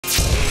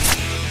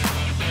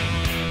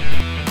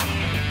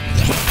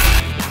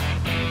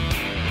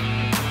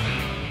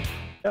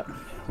Yep.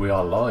 We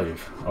are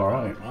live. All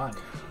right.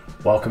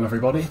 Welcome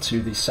everybody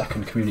to the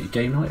second community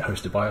game night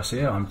hosted by us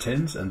here. I'm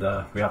Tins, and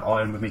we have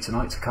Iron with me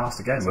tonight to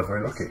cast again. We're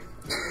very lucky.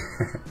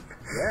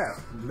 Yeah,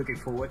 I'm looking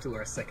forward to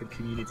our second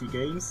community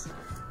games.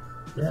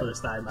 The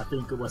first time, I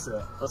think it was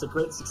a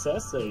great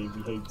success. So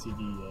we hope to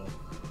be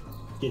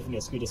giving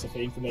as good as of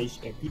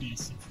information, good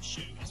as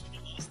show as we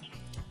did last time.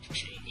 For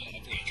sure. I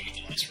really enjoyed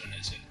the last one.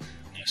 It's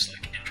a nice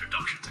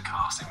introduction to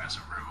casting. There's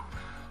some real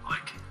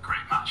great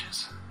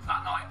matches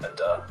that night, and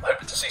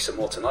hoping to see some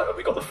more tonight. But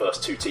we got the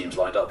first two teams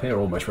lined up here,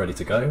 almost ready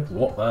to go.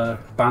 What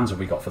bands have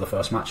we got for the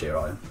first match here,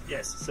 Iron?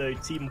 Yes, so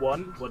Team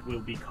 1, what will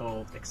be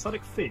called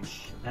Exotic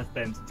Fish, have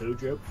banned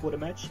Dojo for the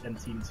match, and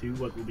Team 2,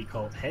 what will be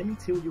called Hen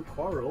Till You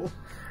Quarrel,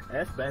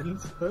 have banned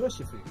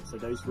Sofuu. So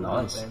those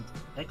will be banned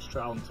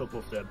extra on top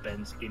of the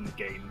bans in the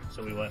game.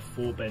 So we will have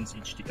 4 bans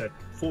each,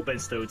 4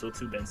 bans total,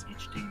 2 bans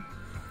each team.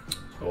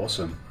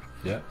 Awesome.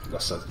 Yeah,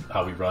 that's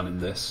how we run in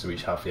this. We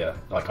have,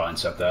 like Iron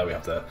said there, we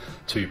have the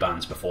 2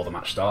 bans before the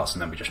match starts,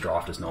 and then we just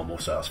draft as normal,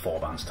 so that's 4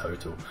 bans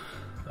total.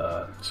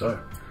 So,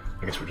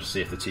 I guess we'll just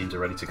see if the teams are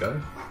ready to go.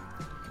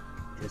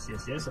 Yes.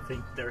 I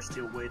think they're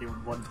still waiting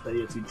on one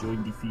player to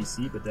join the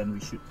VC, but then we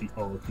should be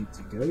all good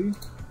to go.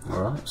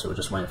 Alright, so we're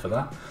just waiting for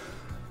that.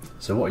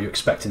 So what are you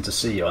expecting to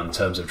see in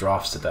terms of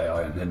drafts today,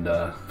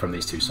 Iron, from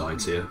these two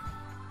sides here?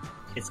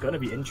 It's going to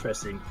be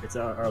interesting. It's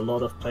a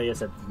lot of players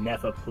that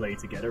never play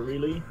together,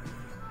 really.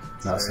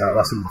 That's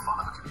more fun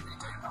of a community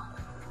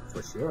game.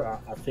 For sure,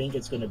 I think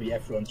it's going to be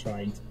everyone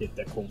trying to pick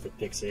their comfort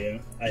picks here.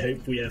 I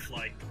hope we have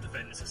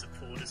defenders and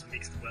supporters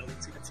mixed well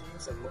into the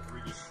teams. I'm not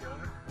really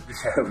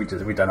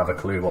sure. we don't have a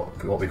clue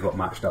what we've got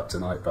matched up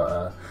tonight,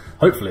 but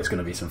hopefully it's going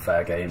to be some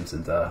fair games.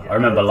 And I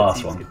remember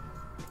last one.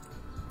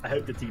 I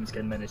hope the teams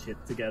can manage it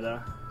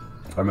together.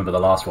 I remember the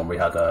last one we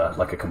had a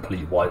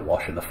complete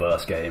whitewash in the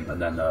first game,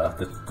 and then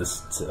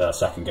the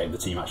second game the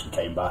team actually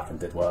came back and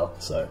did well.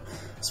 So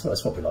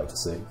that's what we like to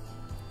see.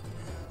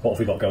 What have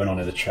we got going on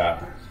in the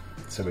chat?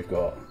 So we've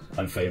got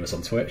I'm famous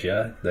on Twitch,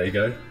 yeah, there you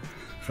go,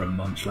 from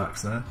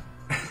Munchlax there.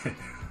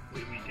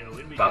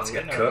 About to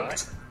get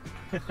cooked.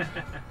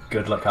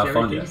 Good luck, have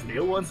fun.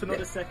 Neil wants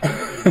another second.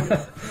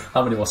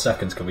 How many more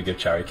seconds can we give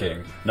Cherry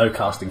King? No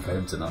casting for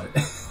him tonight.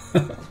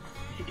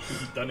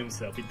 He's done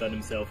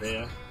himself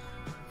here.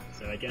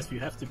 So I guess we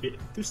have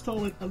to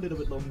stall it a little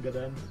bit longer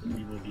then.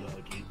 We will be all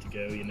good to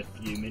go in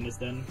a few minutes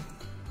then.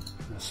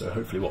 So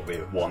hopefully what we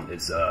want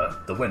is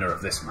the winner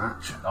of this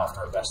match,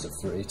 after a best of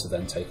 3, to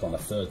then take on a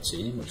third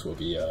team, which will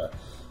be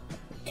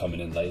coming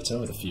in later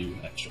with a few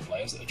extra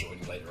players that are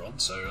joining later on.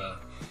 So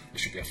it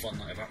should be a fun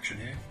night of action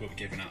here. We'll be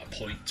giving out a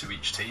point to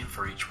each team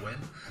for each win,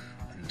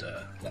 and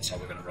that's how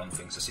we're going to run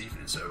things this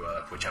evening. So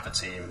whichever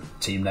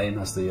team name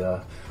has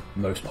the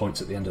most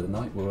points at the end of the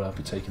night will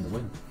be taking the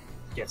win.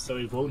 Yes, so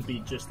it won't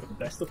be just a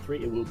best of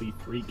 3, it will be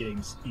 3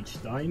 games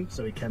each time.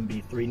 So it can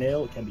be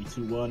 3-0, it can be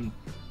 2-1,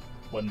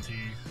 1-2.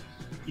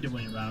 Either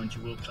way around,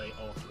 you will play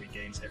all 3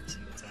 games every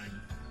single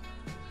time.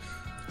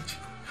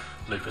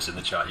 Lucas in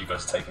the chat, you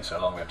guys are taking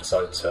so long, we have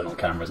decided to turn on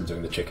cameras and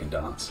doing the chicken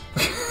dance.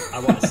 I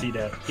want to see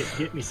that.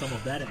 Get me some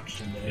of that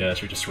action there. Yeah,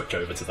 should we just switch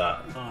over to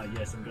that?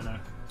 Yes, I'm gonna.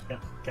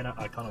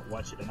 I cannot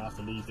watch it and I have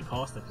to leave the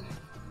cast, I think.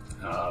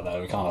 No,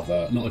 we can't have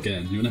that. Not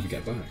again. You'll never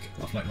get back.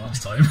 Not like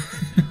last time.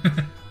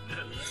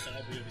 Last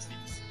time we obviously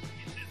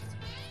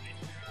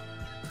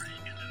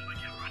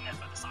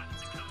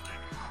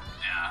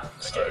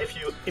So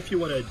if you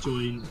want to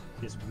join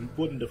this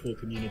wonderful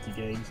community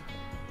games,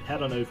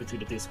 head on over to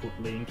the Discord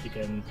link. You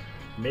can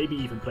maybe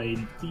even play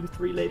in Team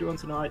 3 later on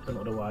tonight, and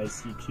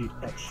otherwise you could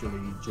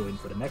actually join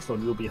for the next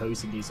one. We'll be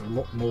hosting these a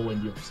lot more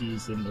in the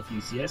off-season of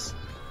UCS.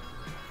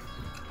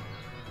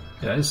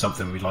 Yeah, it's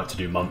something we'd like to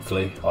do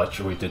monthly.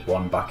 We did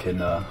one back in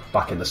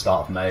the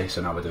start of May,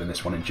 so now we're doing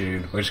this one in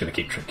June. We're just going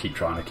to keep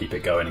trying to keep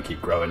it going and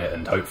keep growing it,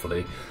 and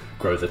hopefully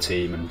grow the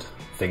team, and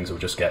things will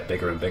just get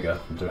bigger and bigger,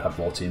 and to have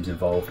more teams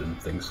involved and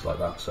things like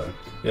that. So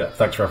yeah,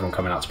 thanks for everyone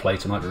coming out to play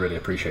tonight. We really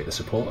appreciate the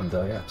support, and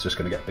yeah, it's just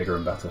going to get bigger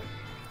and better.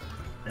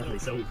 Definitely.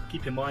 So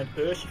keep in mind,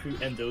 Sofuu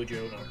and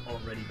Dojo are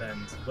already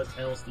banned. What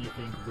else do you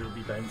think will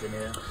be banned in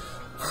here?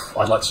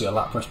 I'd like to see a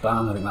lap push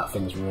ban. I think that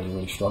thing's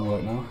really strong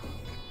right now.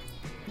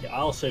 Yeah, I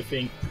also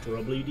think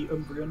probably the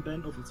Umbreon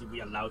ban. Obviously,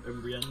 we allowed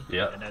Umbreon,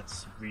 and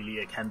that's really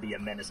it can be a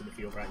menace in the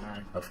field right now.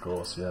 Of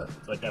course, yeah.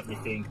 So I definitely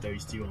think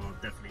those 2 are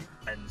definitely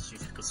bans you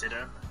should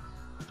consider.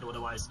 But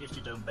otherwise, if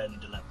you don't ban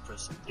the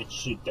Lapras, it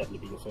should definitely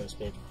be your first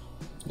pick.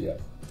 Yeah,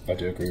 I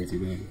do agree with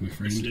you there, my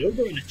friend. Still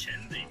going to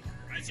Chendi.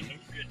 Rising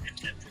Umbreon and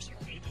Lapras are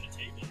both on the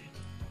table.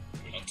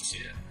 We'd love to see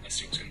it. Let's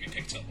see what's going to be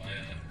picked up by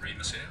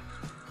Remus here.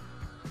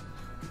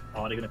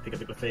 Are they going to pick up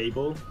the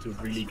Clefable to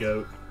really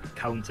go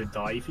counter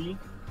divey?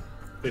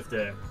 With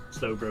the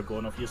slow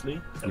Burgon, obviously,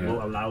 that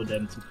will allow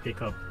them to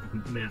pick up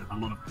a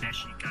lot of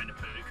dashy kind of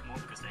Pokemon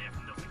because they have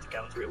nothing to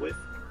counter it with.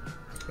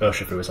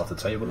 Urshifu is off the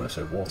table though,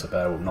 so Water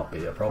Bear will not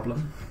be a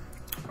problem.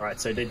 Alright,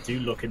 so they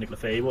do lock in the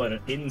Clefable, and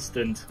an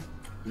instant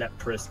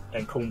Lapras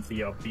and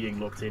Comfey are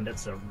being locked in.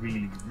 That's a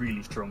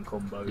really strong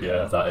combo.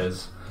 Yeah, that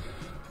is.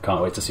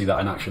 Can't wait to see that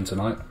in action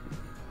tonight.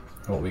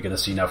 What are we going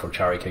to see now from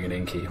Cherry King and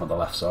Inky on the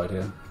left side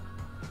here?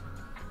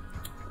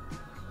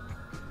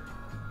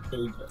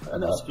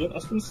 And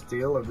Espen's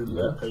still a really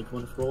good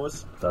Pokemon, of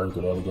course. Very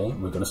good early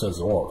game. We're going to say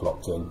Zorok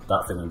locked in.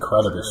 That thing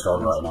incredibly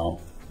strong right now.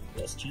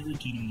 Yes, Jylo,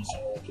 Keenan, and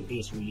Zorok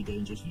is really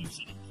dangerous. We've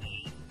seen it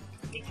play.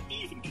 But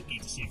even good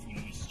to see from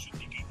us should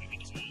be good with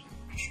it as well.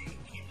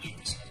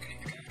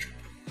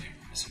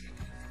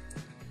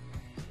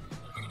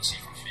 What we're going to see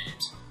from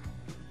feed.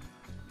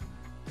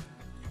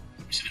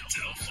 We see little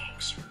tail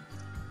fox.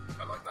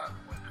 I like that.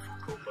 Wonderful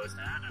combos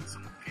there, and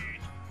some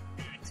good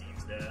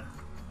teams there.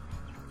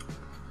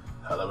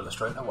 Hello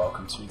Illustrator,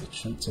 welcome to the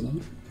chat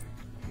tonight.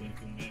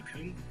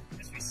 Welcome.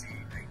 As we see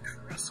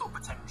a Crustle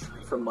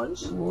potentially from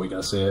Munch. We're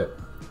going to see it.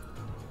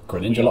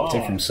 Greninja locked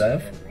in from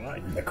Sev.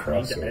 Right. And the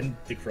Crustle. And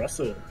the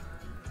Crustle.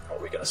 What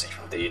are we going to see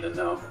from Keenan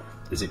now?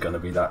 Is it going to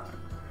be that?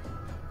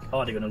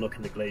 Oh, they're going to look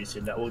in the Glacier.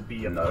 That would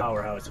be a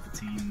powerhouse of a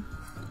team.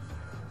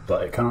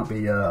 But it can't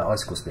be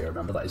Icicle Spear,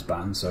 remember, that is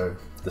banned, so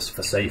just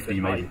for safety,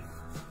 maybe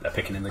they're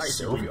picking in the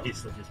Sylveon.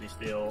 It's obviously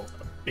still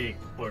a big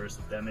burst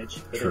of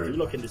damage, but True. they do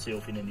look in the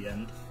Sylveon in the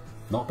end.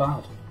 Not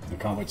bad. I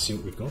can't wait to see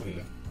what we've got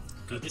here.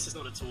 This is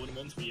not a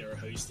tournament, we are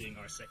hosting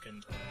our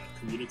second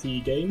community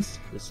games.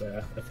 This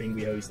a thing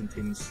we host in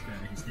Tim's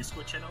his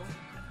Discord channel.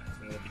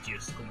 We'll be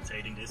just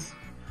commentating this.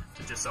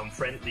 So just some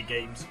friendly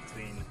games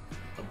between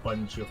a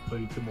bunch of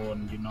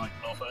Pokemon Unite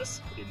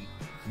lovers in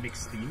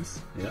mixed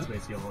teams. Yeah. That's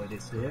basically all it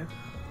is here.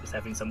 Just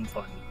having some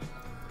fun.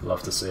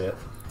 Love to see it.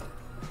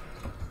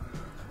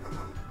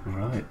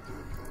 Alright.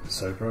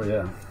 So, bro,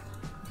 yeah.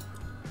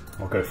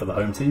 I'll go for the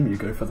home team, you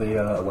go for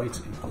the away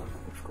team.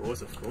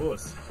 Of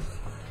course.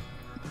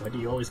 Why do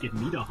you always give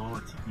me the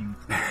hard team?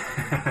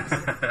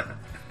 I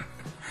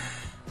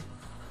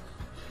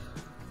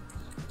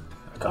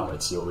can't wait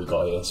to see what we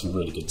got here. Some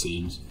really good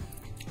teams.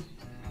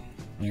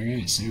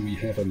 Alright, so we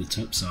have on the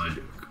top side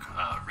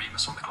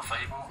Remus on the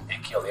Clefable,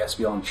 Inky on the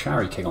Espeon,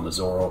 Cherry King on the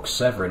Zorok,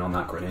 Severin on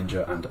that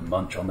Greninja, and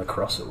Munch on the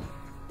Crustle.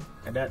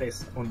 And that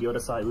is on the other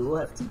side. We will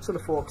have Teeps on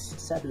the Fox,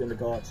 Sabby on the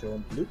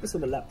Garchomp, Lupus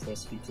on the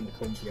Lapras, Feeps on the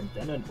Comfy, and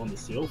Denon on the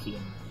Sylveon.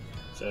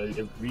 So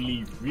a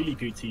really, really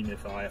good team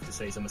if I have to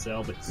say so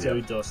myself, but so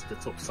does the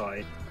top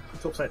side. The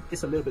top side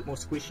is a little bit more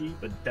squishy,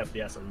 but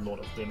definitely has a lot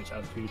of damage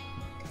output.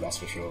 That's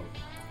for sure.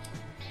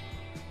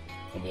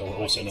 And we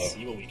also know,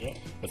 see what we get.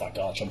 With that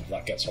Garchomp, if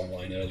that gets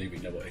online early, we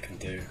know what it can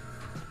do.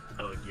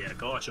 Oh yeah, the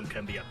Garchomp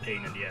can be a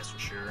pain in the ass for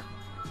sure.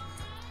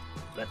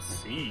 Let's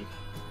see.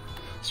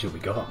 See what we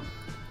got.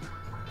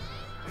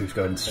 Who's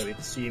going to... So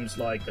it seems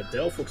like the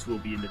Delphox will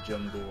be in the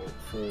jungle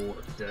for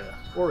the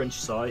orange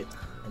side,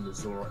 and the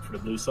Zorok for the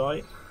blue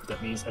side.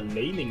 That means a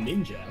laning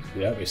Ninja.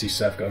 Yeah, we see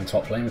Sev going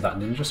top lane with that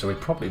Ninja, so we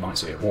probably might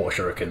see a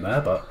Water Shuriken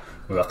there, but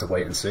we'll have to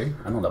wait and see.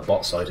 And on the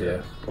bot side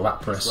here,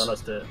 Lapras. As well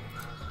as the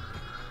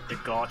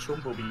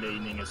Garchomp will be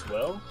laning as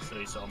well.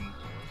 So some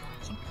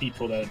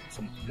people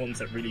some ones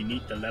that really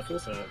need the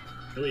levels are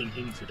going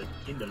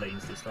in the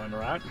lanes this time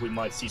around. We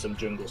might see some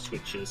jungle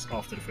switches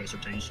after the first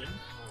rotation.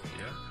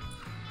 Yeah.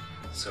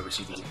 So we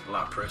see the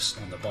Lapras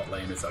on the bot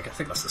lane with, I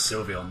think that's the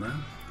Sylveon there.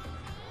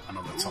 And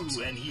on the top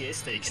side. And he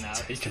is taken out.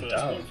 Taken his first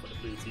down. one for the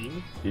blue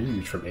team.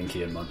 Huge from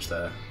Inky and Munch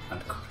there.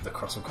 And the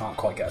Crustle can't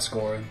quite get a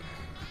score in.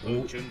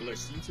 All junglers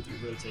seem to be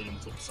rotating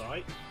top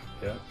side.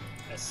 Yeah.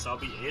 As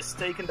Zabeat is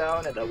taken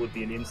down, and that would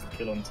be an instant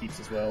kill on Teeps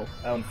as well.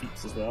 On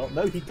Feeps as well.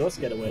 No, he does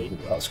get away. Ooh,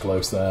 that's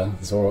close there.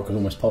 Zorok was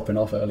almost popping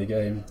off early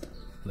game.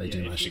 They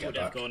do manage to get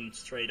back. If he would have gone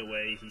straight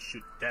away, he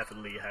should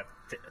definitely have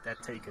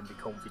taken the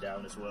Comfy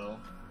down as well.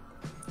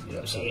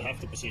 Yeah, so they have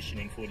the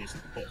positioning for this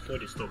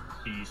top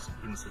bees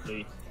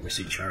instantly. We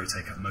see Cherry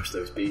take up most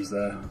of those bees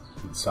there.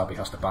 Sabi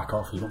has to back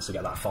off. He wants to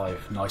get that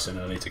 5 nice and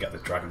early to get the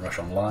Dragon Rush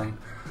online.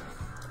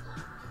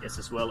 Yes,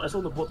 as well as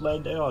on the bot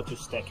lane, they are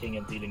just stacking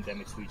and dealing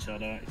damage to each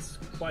other. It's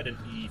quite an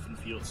even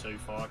field so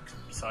far,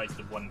 besides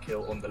the 1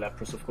 kill on the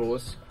Lapras, of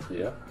course.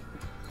 Yeah.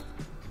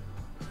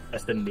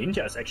 As the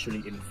Ninja is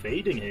actually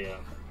invading here.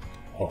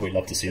 Oh, we'd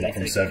love to see that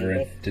from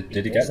Severin. Did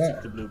he get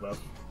that? The blue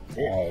buff.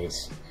 Oh,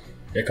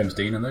 here comes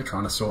Keenan though,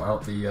 trying to sort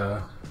out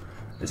the...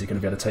 is he going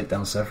to be able to take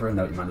down Severin?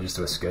 No, he manages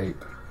to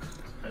escape.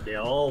 And they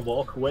all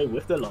walk away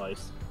with their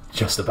lives.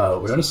 Just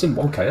about. We've only seen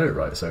 1 KO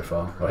right so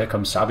far. Well, here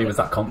comes Sabi with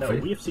that Comfy. No,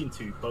 we have seen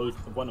 2,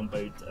 one on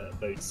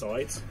both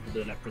sides.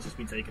 The Lapras has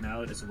been taken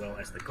out as well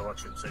as the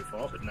Garchomp so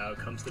far, but now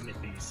comes the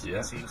mid beast. Yeah.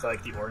 It seems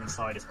like the orange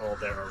side is all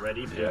there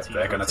already. Yeah,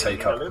 they're going to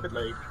take up... A little bit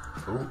late.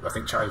 Ooh, I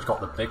think Cherry's got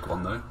the big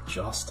one though,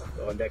 just.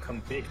 Oh, and there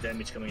come big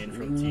damage coming in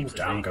from teams.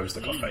 Down goes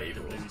the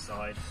Clefable. The blue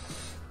side.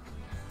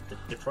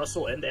 The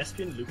Crustle and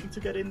Espeon looking to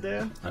get in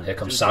there. And here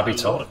comes Sabi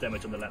top. A lot of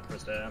damage on the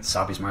Lapras there.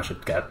 Sabi's managed to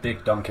get a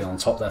big dunk in on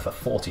top there for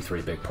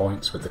 43 big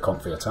points with the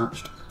Comfy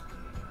attached.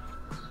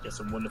 Get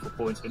some wonderful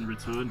points in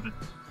return,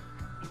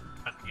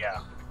 but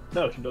yeah.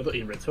 No, not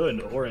in return.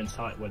 The orange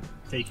side were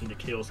taking the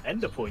kills and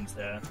the points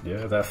there.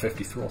 Yeah, they're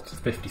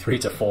 53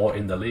 to 4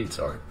 in the lead,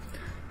 sorry.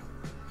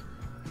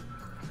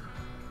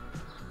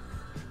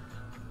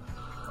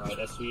 Alright,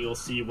 as we will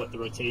see what the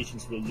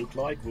rotations will look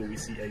like, will we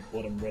see a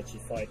bottom Reggie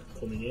fight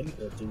coming in,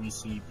 or do we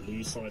see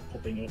blue side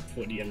popping up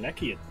for the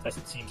Aleki? As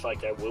it seems like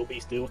there will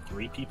be still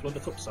 3 people on the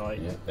top side.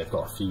 Yeah, they've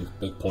got a few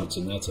big points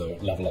in there to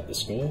level up the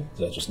score.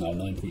 They're just now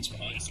 9 points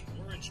behind. So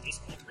orange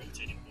is not really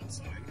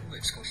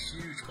they've scored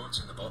huge points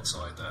in the bot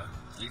side there,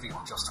 leaving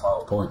on just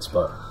 12 points,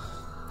 but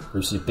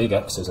we see big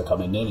X's are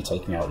coming, nearly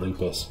taking out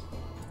Lupus.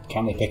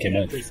 Can they pick him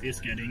up? This is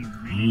getting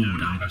really low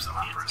down goes the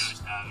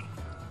Lapras.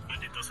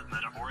 But it doesn't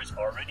matter, Orange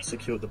already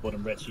secured the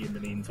bottom Reggie in the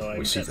meantime.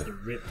 We see the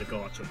rip the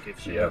guard jump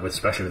gives you. Yeah,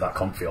 especially with that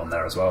Comfy on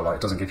there as well, like,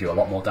 it doesn't give you a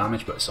lot more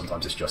damage, but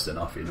sometimes it's just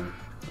enough, you know.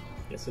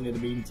 Yes, and in the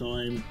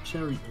meantime,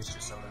 Cherry is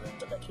just on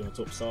the Lecky on the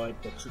top side.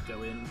 That should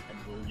go in,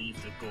 and we'll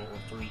leave the goal on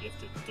 3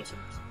 if it doesn't.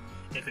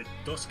 If it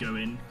does go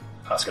in,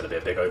 that's going to be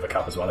a big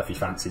overcap as well if he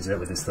fancies it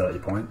with his 30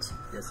 points.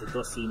 Yes, it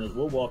does seem it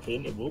will walk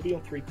in. It will be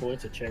on 3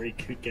 points. A Cherry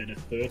could get a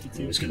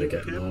 32. It's going to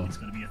get more. It's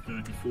going to be a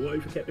 34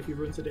 overcap if he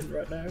runs it in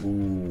right now.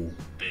 Ooh,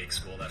 big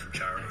score there from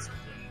Cherry.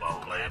 Well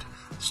played.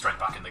 Straight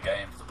back in the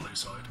game for the blue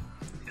side.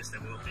 Yes, they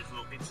will. This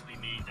will instantly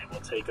mean they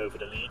will take over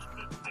the lead,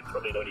 but they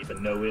probably don't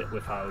even know it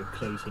with how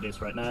close it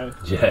is right now.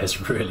 Yeah,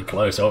 it's really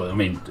close. Oh, I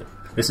mean,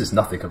 this is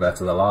nothing compared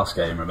to the last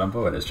game,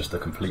 remember, when it's just a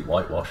complete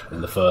whitewash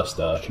in the first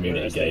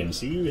community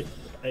games.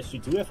 As you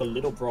do have a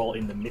little brawl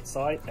in the mid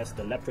side, as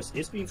the Lapras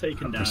is being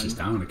taken down. Lapras is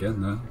down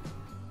again, though.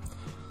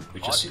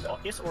 We just see that.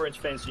 Is Orange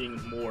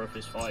fancying more of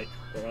this fight,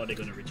 or are they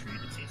going to retreat?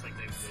 It seems like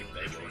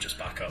they will just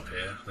back up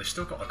here. They've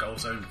still got the goal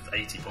zone with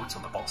 80 points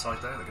on the bot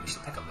side there. They're going to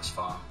pick up this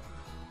farm.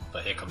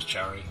 But here comes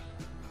Cherry.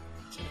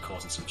 It's going to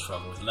cause some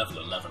trouble with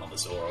level 11 on the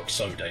Zoroark.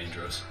 So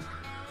dangerous.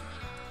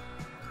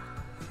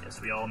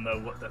 Yes, we all know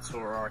what that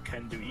Zoroark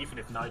can do. Even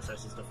if Night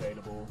Size is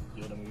available,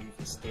 the other move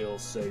is still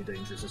so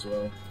dangerous as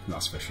well.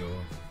 That's for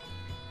sure.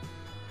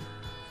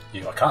 I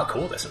can't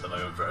call this at the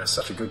moment, bro. It's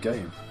such a good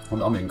game.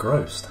 I'm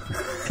engrossed.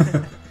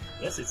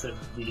 Yes, it's a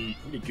really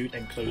good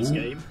and close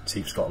game.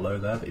 Teep's got low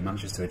there, but he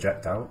manages to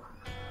eject out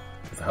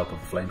with the help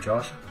of a flame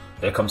charge.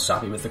 Here comes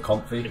Savvy with the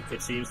Comfy.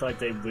 It seems like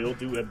they will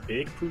do a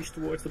big push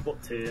towards the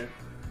bot tier.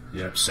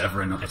 Yep,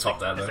 Severin at the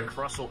top there though. The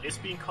Crustle is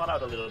being cut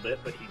out a little bit,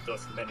 but he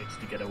does manage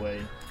to get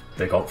away.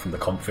 Big ult from the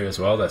Comfy as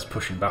well. They're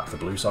pushing back the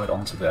blue side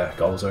onto their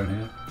goal zone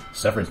here.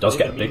 Severin does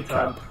get a big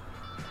cap.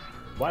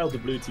 While the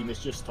blue team is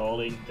just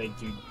stalling, they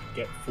do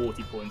get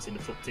 40 points in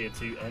the top tier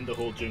 2, and the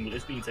whole jungle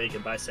is being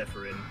taken by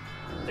Severin.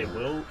 They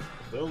will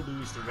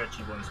lose the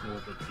Reggie once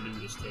more, but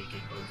blue is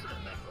taking over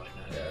the map right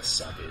now. Yeah,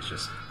 Savvy is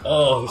just...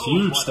 Oh,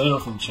 huge steal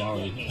from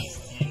Cherry.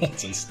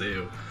 That's a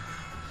steal.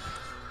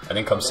 And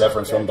then comes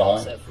Severin from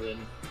behind. Severin.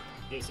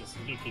 This is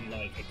looking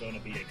like it's going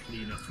to be a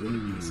cleanup for the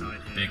blue side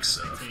here. Big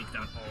surf. They take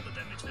down all the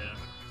damage there.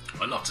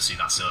 I'd love to see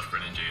that surf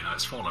Greninja, you know,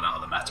 it's fallen out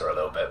of the meta a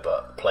little bit,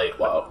 but played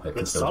well. But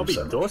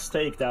Zabeat does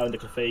take down the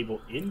Clefable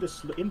in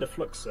the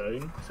flux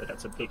zone, so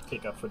that's a big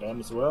pickup for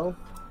them as well.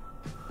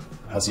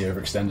 Has he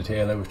overextended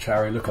here though with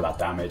Cherry? Look at that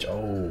damage.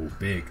 Oh,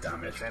 big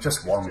damage.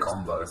 Just one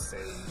combo.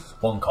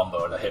 One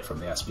combo and a hit from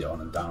the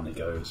Espeon and down he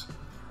goes.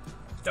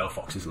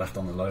 Delphox is left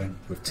on the lone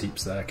with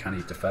Teeps there. Can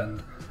he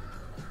defend?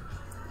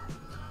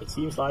 It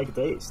seems like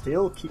they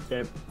still keep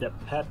their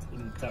pet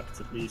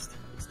intact at least.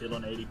 It's still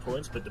on 80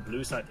 points, but the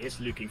blue side is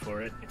looking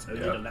for it. It's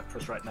only the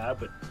Lapras right now,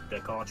 but the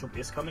Garchomp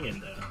is coming in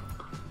there.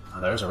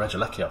 And there's a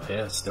Regieleki up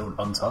here, still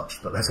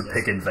untouched, but there's a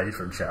big invade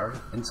from Cherry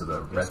into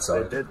the red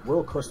side. It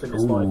will cost him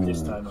his life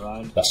this time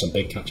around. That's some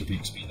big catch-up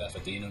speed there for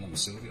Keenan on the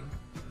Sylveon.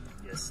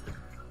 Yes,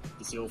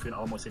 the Sylveon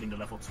almost hitting the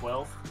level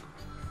 12.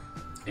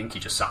 Inky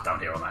just sat down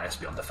here on that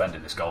Espeon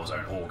defending this goal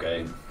zone all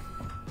game.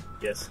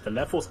 Yes, the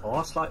levels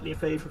are slightly in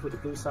favour for the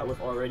blue side with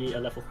already a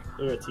level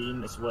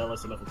 13 as well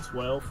as a level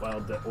 12,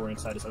 while the orange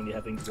side is only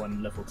having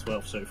one level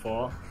 12 so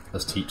far.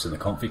 As Teeps and the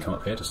Comfy come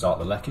up here to start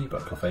the Lecky,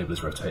 but Clefable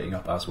is rotating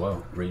up as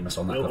well. Remus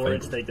on that Will Clefable.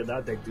 Orange take that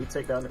out? They do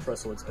take down the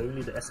Crustle, it's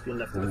only the Espeon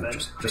left to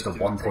defend. Just a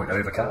 1 point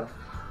overcap.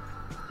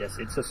 Yes,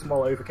 it's a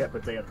small overcap,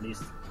 but they at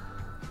least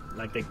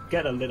they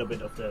get a little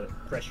bit of the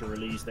pressure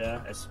release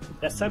there. As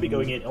Savvy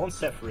going in on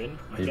Severin,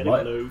 he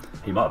might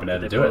have been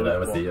able to do it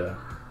there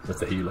with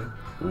the healer.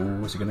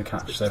 Ooh, is he going to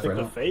catch Severin?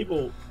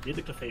 Did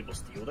the Clefable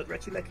steal that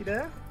Regieleki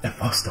there? It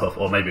must have,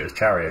 or maybe it was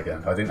Cherry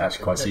again. I didn't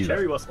actually quite see that.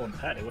 Cherry was on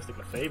pad, it was the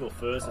Clefable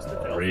versus the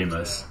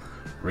Delphox.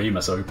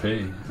 Remus OP.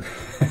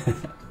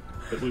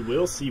 But we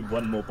will see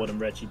one more bottom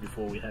Reggie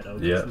before we head over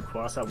to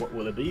Quasar. What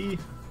will it be?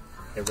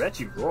 A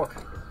Reggie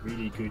Rock,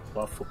 really good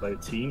buff for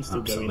both teams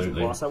to go into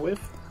Quasar with.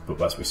 But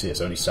as we see,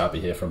 it's only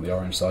Savvy here from the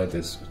orange side.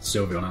 There's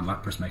Sylveon and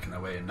Lapras making their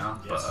way in now.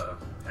 Yes. But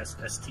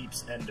as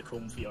Teeps and the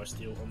Comfy are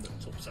still on the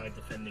top side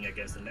defending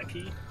against the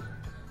Lecky.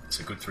 It's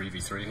a good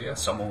 3v3 here.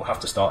 Someone will have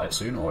to start it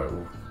soon, or it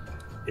will...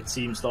 It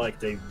seems like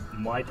they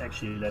might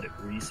actually let it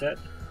reset.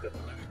 But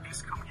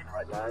it's coming in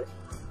right now.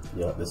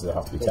 Yeah, this will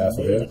have to be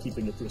careful here.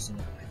 Keeping the person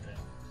right there.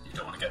 You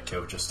don't want to get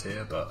killed just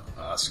here, but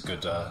that's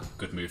a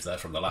good move there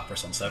from the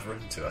Lapras on Severin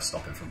to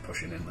stop him from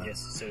pushing in there. Yes,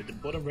 so the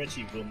bottom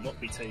Reggie will not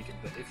be taken,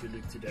 but if you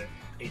look to the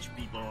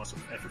HP bars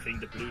of everything,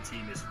 the blue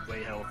team is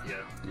way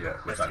healthier. Yeah,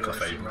 with that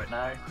Clefable. Right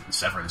now. And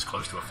Severin is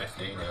close to a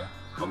 15 here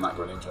on that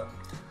Greninja.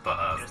 But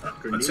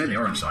I'd say the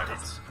orange side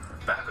has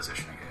better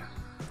positioning here,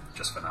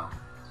 just for now.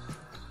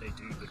 They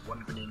do, with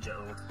one Greninja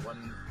ult,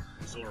 one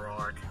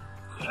Zoroark.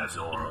 Yeah,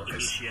 Zoroark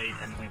initiate,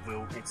 and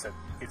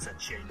it's a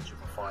change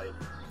of a fight.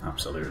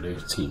 Absolutely.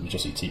 You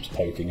just see Teeps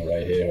poking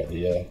away here at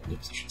the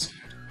position side.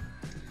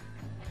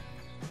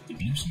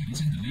 The blue side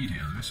is in the lead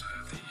here, though, so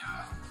the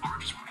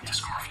Orange will need to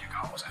score a few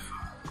goals if...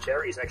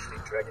 Jerry's actually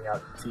dragging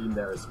out the team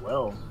there as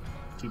well.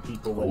 2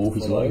 people went Oh,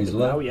 he's low, he's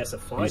low. Now he has a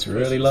fight. He's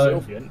really low.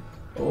 Sylvian.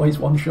 Oh, he's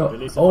one shot.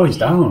 Oh, he's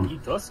down. He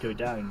does go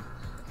down.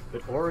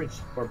 But Orange,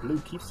 or Blue,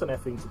 keeps on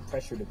having to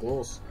pressure the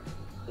goals.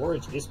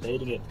 Orange is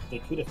baiting it. They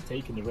could have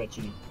taken the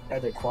Reggie,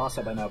 either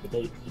Quasar by now, but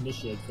they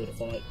initiate for the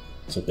fight.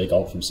 It's a big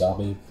ult from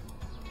Zabeat.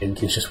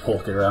 Inky's just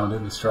walking around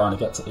him. He's trying to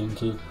get to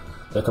Inky.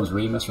 There comes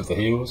Remus with the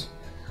heals.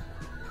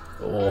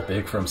 Oh,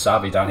 big from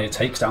Zabeat down here.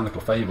 Takes down the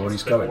chloë and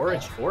he's going.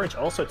 Orange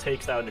also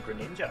takes down the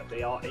Greninja.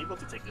 They are able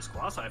to take this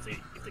Quasar if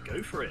they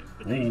go for it.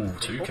 But they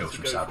 2 kills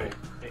from Zabeat.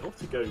 They hope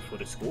to go for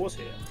the scores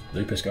here.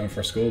 Lupus going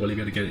for a score. Will he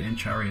be able to get it in?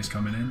 Cherry is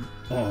coming in.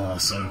 Oh,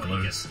 so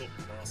close.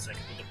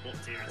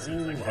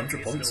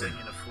 100 points in.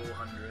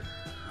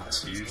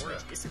 That's huge.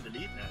 Orange is in the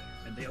lead now,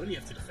 and they only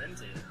have to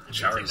defend it.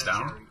 Cherry's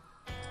down. Cherry.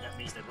 That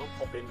means they will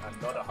pop in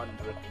another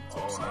 100 into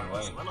no way.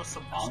 as well as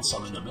some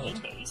in the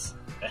mid. Base.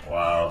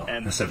 Wow,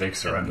 and that's a big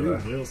surrender.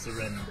 Blue will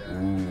surrender.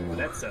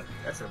 That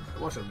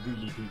was a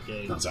really good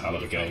game. That's a hell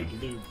of a game.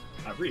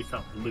 I really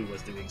felt Blue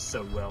was doing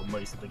so well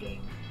most of the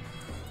game.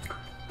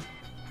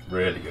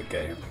 Really good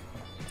game.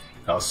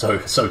 That was so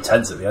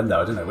tense at the end there.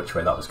 I didn't know which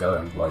way that was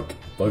going. Like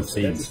both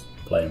teams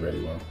playing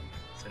really well.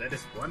 So that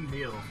is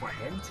 1-0 for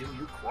Until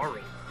You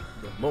Quarrel.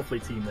 The lovely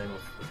team name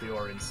of the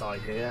orange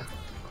side here.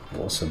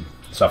 Awesome.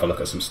 Let's have a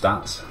look at some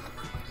stats.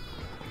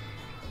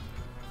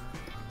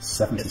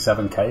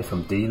 77k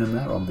from Dean in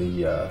there on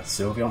the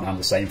Sylveon, and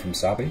the same from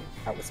Zabeat.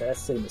 That was there,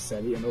 same as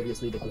Zabeat, and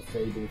obviously the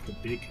Clefable with the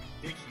big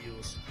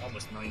heals,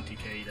 almost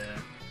 90k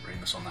there.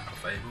 Remus on that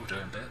Clefable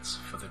doing bits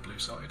for the blue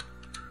side.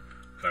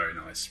 Very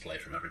nice play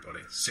from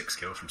everybody. 6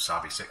 kills from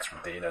Zabeat, 6 from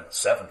Dean,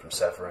 7 from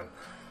Severin.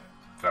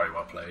 Very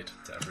well played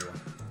to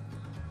everyone.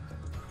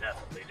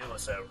 Definitely, that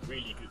was a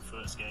really good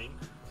first game.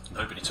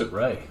 Nobody took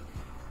Ray.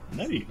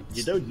 No, you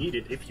don't need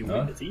it if you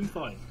win the team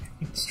fight.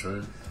 It's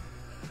true.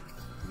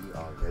 We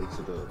are ready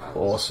to go.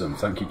 Awesome,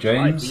 thank you,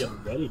 James. Right, we are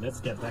ready. Let's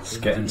get back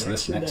into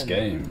this next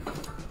game.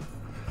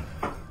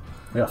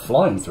 We are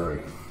flying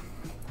through.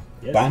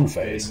 Yes, Ban it's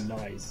phase.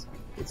 Going nice.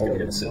 It's going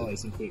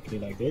nice and quickly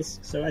like this.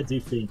 So I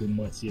do think we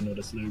might see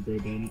another slow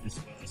Burgon as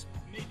well as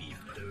maybe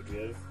even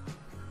Dojo.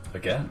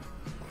 Again?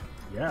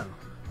 Yeah,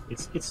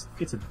 it's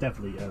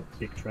definitely a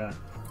big trap.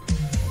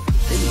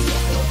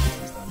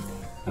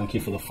 Thank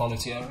you for the follow,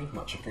 Thierry.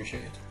 Much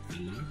appreciated.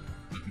 Hello.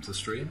 Welcome to the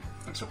stream.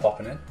 Thanks for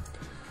popping in.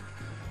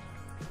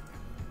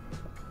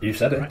 You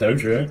said it,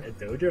 Dojo. A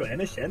Dojo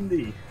and a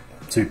Shendy.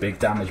 2 big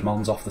damage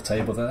mons off the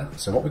table there.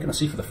 So what we're going to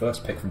see for the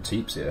first pick from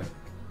Teeps here.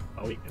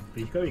 Oh,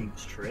 we're going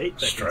straight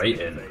back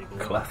Straight in.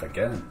 Clef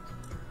again.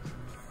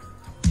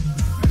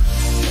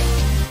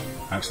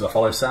 Thanks for the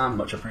follow, Sam.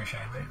 Much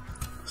appreciated.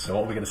 So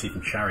what are we going to see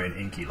from Cherry and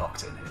Inky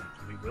locked in here?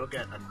 We will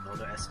get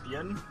another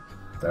Espion.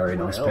 Very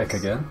nice pick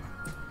again.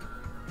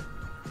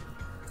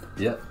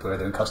 Yep, we're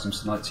doing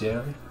customs tonight,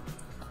 Thierry.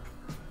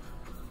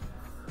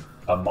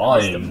 A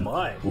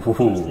mine.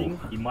 Ooh,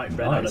 he might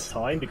run out of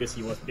time because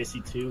he was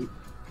busy till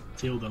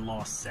the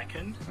last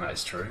second. That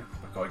is true.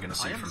 We're going to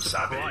see from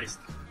Zabeat.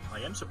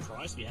 I am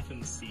surprised we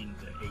haven't seen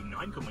the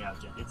A9 coming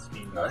out yet. It's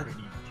been pretty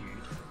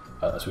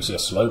good. As we see a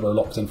Slowbro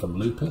locked in from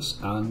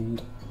Lupus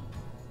and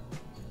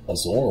a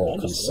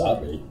Zoroark and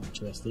Zabeat.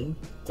 Interesting.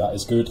 That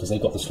is good because they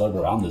got the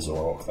Slowbro and the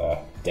Zoroark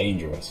there.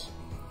 Dangerous.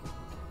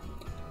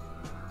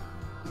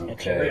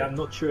 Okay. I'm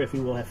not sure if we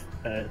will have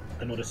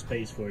another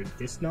space for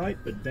this night,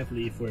 but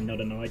definitely for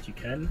another night you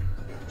can.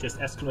 Just !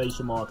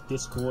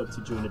 Discord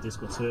to join the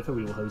Discord server.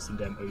 We will hosting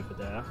them over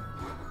there.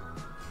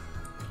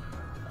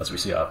 As we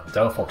see a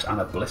Delphox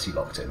and a Blissey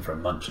locked in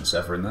from Munch and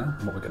Severin there.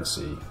 And what we're going to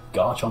see,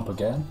 Garchomp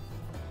again.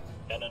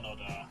 And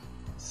another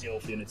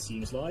Sylveon, it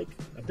seems like.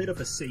 A bit of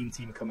the same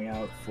team coming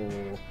out for...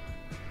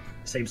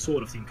 Same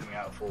sort of team coming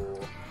out for...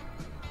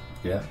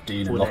 Yeah,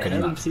 Dean and locking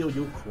in that. Until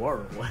You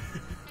Quarrel.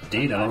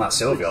 Dean on that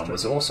Sylveon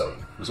was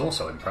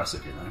also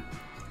impressive, you know.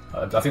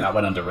 I think that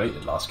went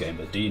underrated last game,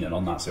 but Dean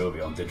on that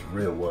Sylveon did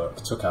real work.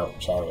 Took out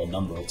Chariot a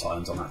number of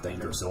times on that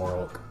dangerous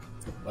Zoroark.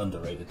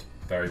 Underrated.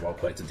 Very well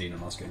played to Dean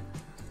last game.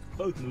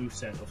 Both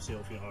moveset of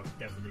Sylveon are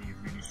definitely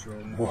really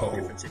strong in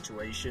different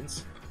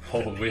situations.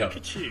 Oh, we have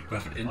an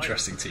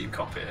interesting team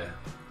comp here.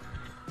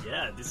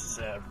 Yeah, this is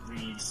a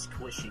really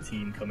squishy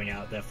team coming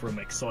out there from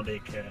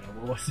Exotic,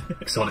 what was it?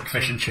 Exotic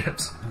Fish and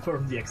Chips.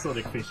 From the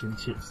Exotic Fish and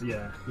Chips,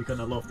 yeah. You're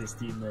gonna love these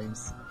team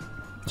names.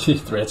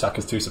 3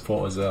 attackers, 2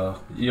 supporters.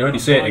 You only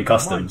see it in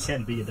customs. Mine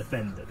can be a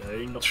defender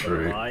though, not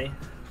True. gonna lie.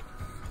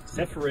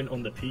 Severin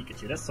on the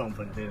Pikachu, that's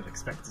something I didn't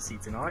expect to see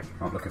tonight.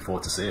 I'm looking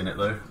forward to seeing it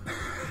though.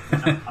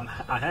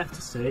 I have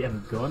to say,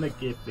 I'm gonna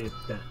give it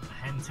that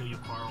Until You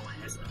Quarrel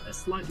has a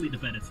slightly the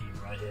better team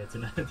right here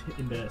tonight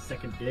in the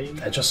second game.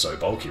 They're just so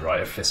bulky,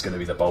 right? If it's going to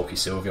be the bulky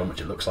Sylveon,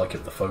 which it looks like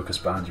with the Focus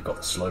Band, you've got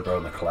the Slowbro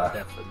and the Clef.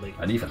 Definitely.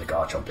 And even the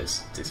Garchomp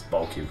is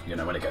bulky, you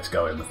know, when it gets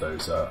going with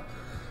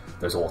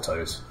those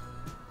autos.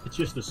 It's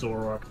just the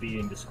Zoroark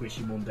being the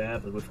squishy one there,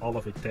 but with all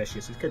of its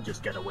dashes, it can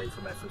just get away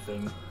from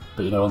everything.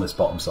 But you know, on this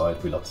bottom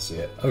side, we love to see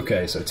it.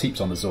 Okay, so Teeps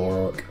on the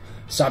Zoroark.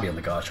 Zabeat on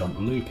the Garchomp,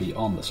 Loopy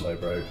on the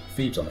Slowbro,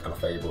 Phoebes on the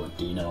Clefable, and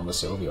Keenan on the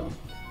Sylveon.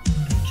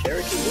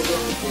 Cherokee on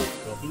the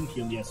Bolt,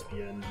 Inky on the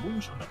Espion,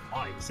 Woosh on the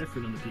Mike,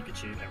 Zephyrin on the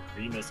Pikachu, and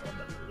Remus on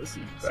the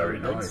Lissy. Very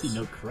so nice. See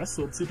no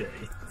Cressel today.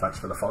 Thanks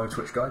for the follow,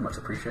 Twitch guy, much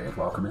appreciated.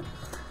 Welcome in.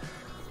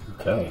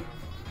 Okay,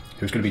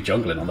 who's going to be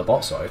jungling on the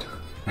bot side?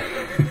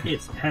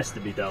 It has to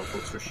be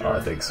Delphox for sure.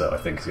 I think so. I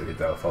think it's going to be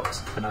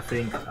Delphox. And I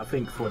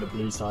think for the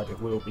blue side it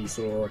will be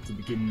Zoroark to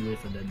begin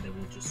with, and then they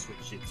will just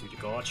switch it to the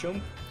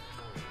Garchomp.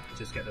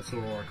 Just get the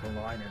Zoroark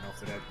online, and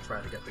after that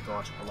try to get the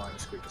Garchomp online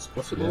as quick as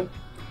possible. Yeah.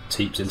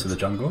 Teeps into the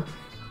jungle.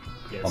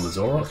 Yes, on the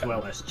Zoroark. as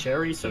well as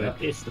Cherry, so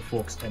it is the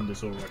Fox and the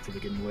Zoroark to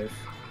begin with.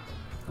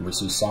 And we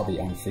see Zabeat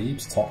and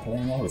Phoebes top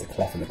lane there with a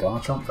Clef and the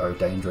Garchomp, very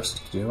dangerous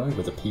duo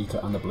with the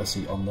Pika and the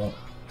Blissey on the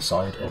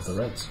side of the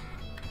Reds.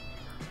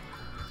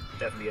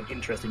 Definitely an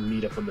interesting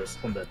meetup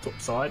on the top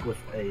side with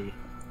a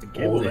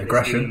all the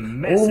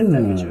aggression. Massive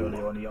damage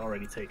early on. He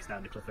already takes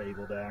down the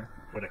Clefable there.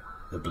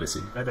 The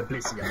Blissey. The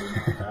Blissey, I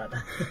mean, not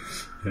that.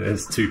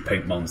 There's two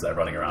pink mons there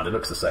running around. It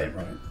looks the same,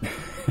 right?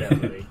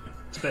 Definitely.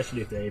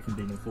 Especially if they haven't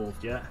been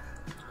involved yet.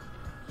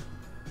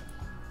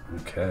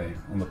 Okay,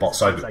 on the bot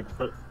side.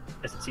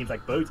 It seems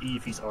like both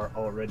Eevees are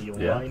already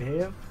online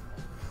here.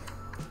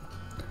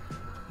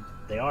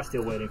 They are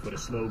still waiting for the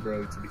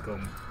Slowbro to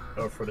become,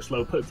 or for the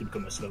Slowpoke to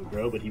become a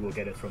Slowbro, but he will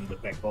get it from the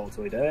back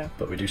Baltoy there.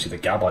 But we do see the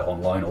Gabite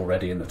online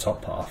already in the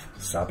top path.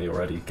 Zabeat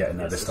already getting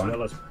there this time.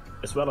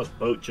 As well as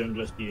both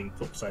junglers being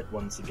topside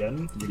once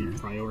again, really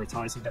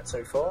prioritising that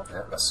so far.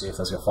 Yeah, let's see if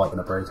there's a fight going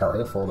to break out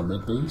here for the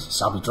mid-Bs.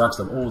 Zabeat drags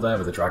them all there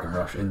with the Dragon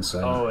Rush,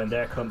 insane. Oh, and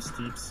there comes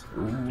Teeps.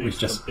 Ooh, he's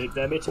just... big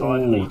damage.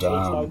 Oh,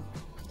 damn.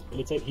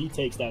 He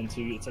takes down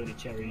two, it's only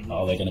Cherry.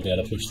 Oh, they're going to be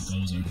able to push the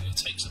balls over here.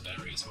 Takes a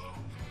berry as well.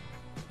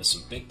 There's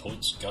some big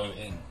points going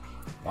in.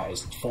 That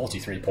is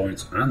 43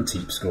 points, and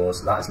Teep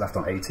scores. That is left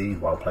on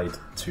 18, well played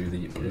to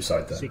the blue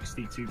side there.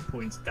 62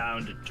 points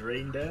down the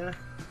drain there.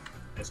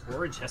 As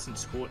Orange hasn't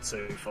scored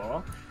so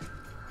far.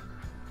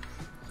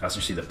 As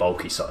you see the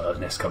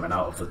bulkiness coming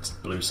out of the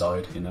blue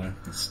side, you know,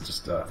 it's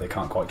just they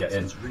can't quite get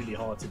in. It's really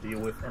hard to deal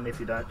with, and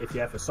if you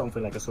have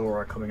something like a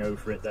Zoroark coming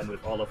over it, then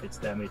with all of its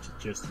damage,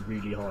 it's just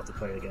really hard to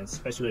play against.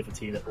 Especially if a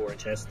team that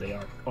Orange has, they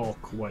are all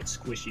quite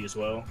squishy as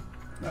well.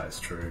 That is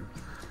true.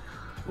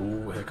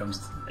 Ooh, here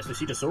comes... As we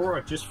see the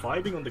Zoroark just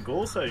fighting on the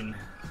goal zone.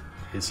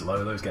 He's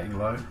low though, he's getting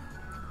low.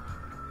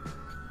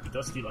 He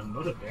does steal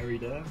another berry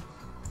there.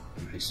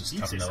 He's just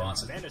having no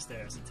answer. Menace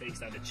there as he takes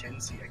down the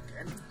Chansey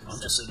again.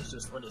 Is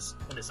just on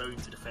his own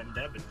to defend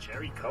there, but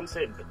Cherry comes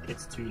in, but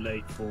it's too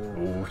late for...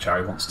 Oh,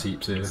 Cherry wants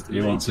Teep too.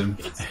 He wants him.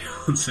 He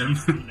wants him.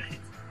 It's too late.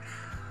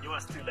 He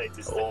was too late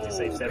to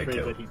save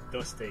Zephyr, but he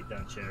does take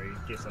down Cherry.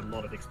 Gives a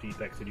lot of XP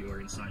back to the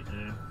orange side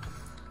there.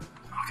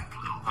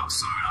 That's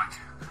so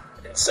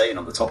insane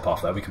on the top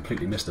half there. We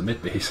completely missed the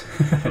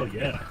mid-Bs. Oh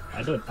yeah,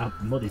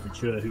 I'm not even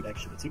sure who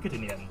actually took it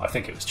in the end. I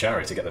think it was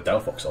Cherry to get the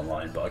Delphox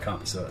online, but I can't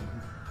be certain.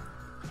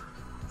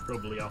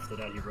 Probably after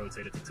that he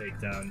rotated to take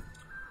down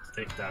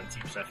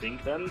Teeps, I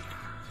think, then.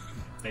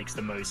 Makes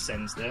the most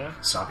sense there.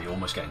 Zabeat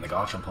almost getting the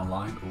Garchomp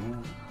online.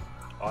 Ooh.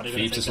 Are they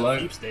going to take down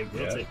Phoebes? They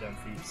will take down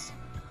Phoebes.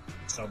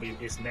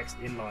 Zabeat is next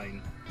in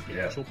line.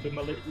 He'll chop him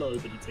a little low,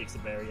 but he takes the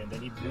berry and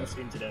then he moves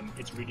into them.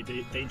 It's really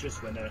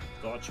dangerous when a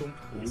Garchomp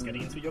is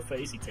getting into your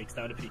face, he takes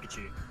down a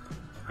Pikachu.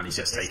 And he's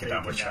just taken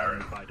down with Cherry.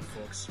 By the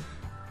Fox.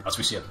 As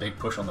we see a big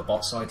push on the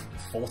bot side,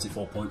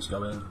 44 points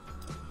go in.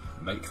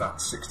 Make that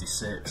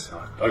 66.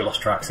 Oh, you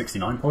lost track,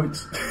 69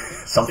 points?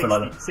 Something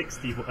like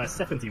that.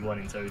 71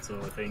 in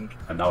total, I think.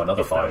 And now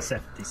another 5.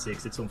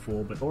 76, it's on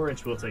 4, but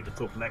Orange will take the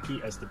top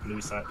Lecky as the blue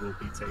side will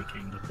be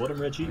taking the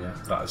bottom Reggie. Yeah,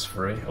 that is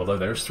 3. Although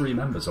there's 3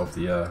 members of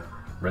the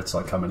red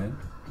side coming in.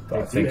 But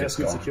they I think it's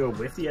gone. secure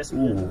with the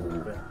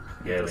SPN, but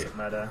it doesn't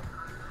matter.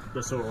 The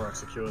Zoroark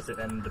secures it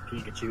and the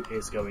Pikachu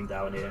is going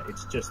down here.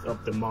 It's just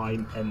up the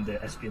Mime and the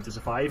SPN to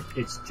survive.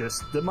 It's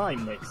just the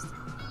Mime next.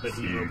 But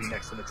he will be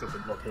next on the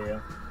chopping block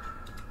here.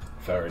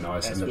 Very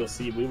nice. As we'll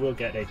see, we will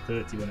get a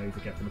 31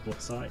 overget from the bot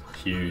side.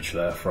 Huge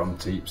there from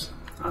Teeps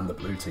and the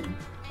blue team.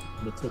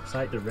 On the top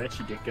side, the red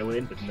she did go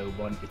in, but no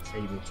one is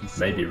able to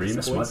score. Maybe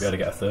Remus might be able to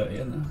get a 30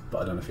 in there,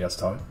 but I don't know if he has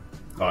time.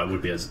 Oh, it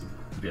would be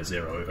a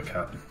 0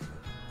 overcat.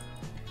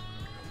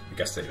 I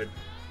guess they would.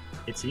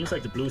 It seems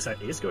like the blue side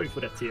is going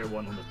for that tier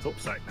 1 on the top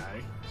side now.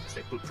 So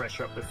they put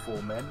pressure up with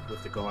 4 men,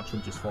 with the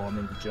Garchomp just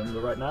farming the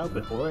jungle right now.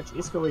 But Orange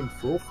is going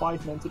full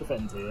 5 men to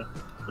defend here.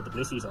 But the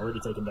Blissey is already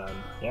taken down.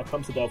 There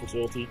comes the Delphox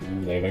ulti.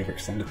 Ooh, they've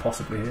overextended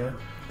possibly here.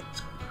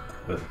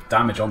 The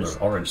damage on the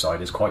orange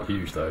side is quite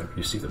huge though.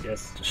 You see them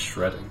just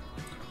shredding.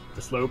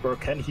 The Slowbro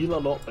can heal a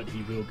lot, but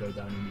he will go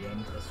down in the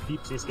end. As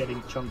Phoebes is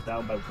getting chunked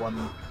down by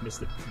one...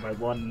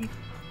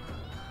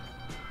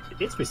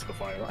 It's Mystical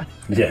Fire, right?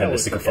 Yeah,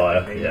 Mystical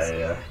Fire.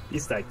 Yeah.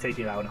 He's like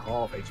taking out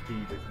half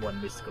HP with one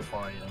Mystical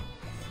Fire.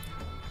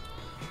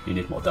 You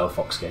need more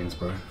Delphox games,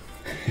 bro.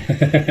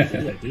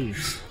 Yeah, I do.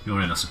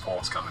 You're in a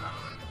support coming out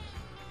of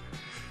it.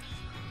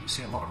 You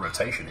see a lot of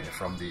rotation here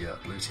from the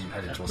blue team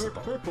heading towards the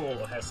bottom.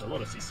 Purple has a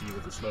lot of CC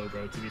with the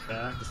Slowbro, to be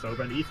fair. The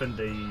Slowbro and even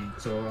the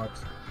Zoroark.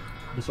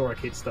 the Zora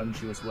Kid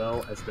stuns you as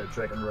well as the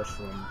Dragon Rush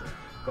from the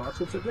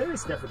Guardian, so there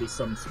is definitely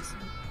some system.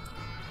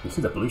 You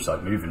see the blue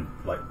side moving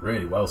like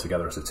really well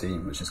together as a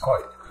team, which is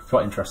quite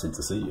interesting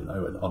to see, you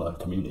know, and on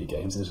community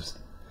games. They're just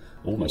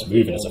almost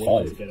moving as a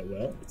five.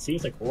 It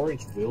seems like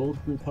Orange will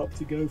group up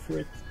to go for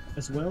it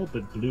as well,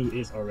 but Blue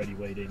is already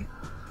waiting.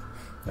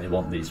 They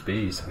want these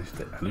bees.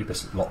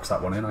 Lupus locks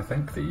that one in, I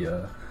think.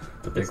 The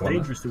big it's one. It's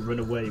dangerous to run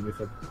away with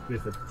a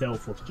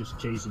Delphox just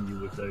chasing you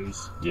with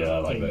those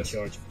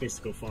charged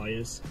physical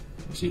fires.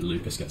 You see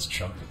Lupus gets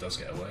chunked, it does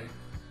get away.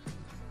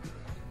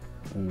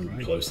 Ooh,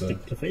 right. Close there.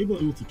 The Fable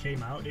ulti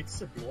came out,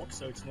 it's a block,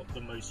 so it's not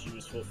the most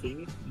useful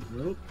thing in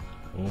the world.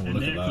 Oh, and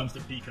look there at that. comes the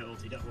Pika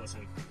ulti, that was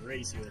a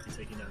crazy ulti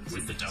taking down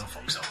with the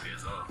Delphox ulti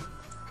as well.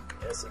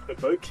 Yes, but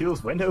both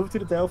kills went over to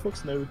the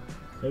Delphox, no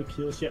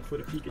kills yet for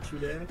the Pikachu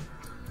there.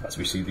 As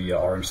we see the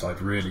orange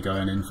side really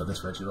going in for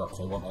this Regirock,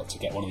 they want to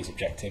get one of these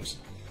objectives.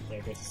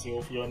 There goes the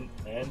Sylveon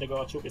and the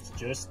Garchomp, it's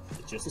just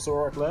a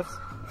Zoroark left.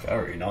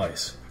 Very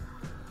nice.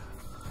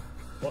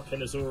 What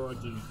can a Zoroark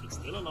do? It's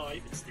still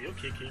alive, it's still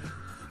kicking.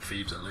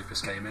 Phoebes and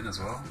Lupus came in as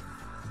well.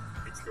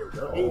 It's still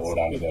going. Oh,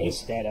 down he goes.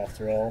 It's dead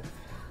after all.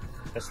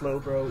 A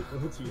Slowbro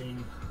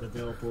hitting the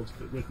Delphox,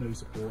 but with no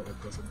support,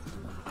 it doesn't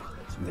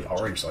do The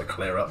orange side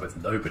clear up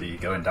with nobody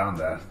going down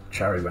there.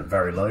 Cherry went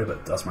very low,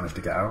 but does manage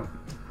to get out.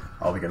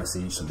 Are we going to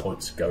see some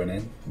points going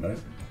in? No.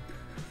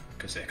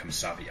 Because here comes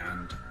Savvy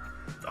and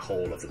the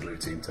whole of the blue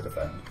team to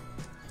defend.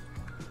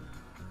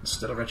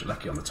 Still a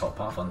Regieleki on the top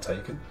half,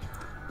 untaken.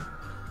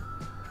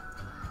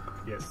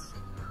 Yes.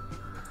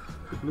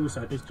 The blue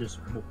side is just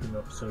mopping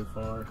up so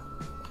far.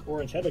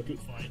 Orange had a good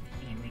fight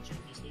in Reggie,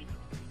 obviously,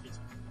 but it's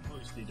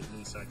mostly the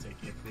blue side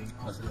taking everything.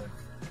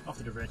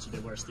 After the Reggie, they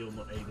were still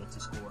not able to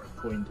score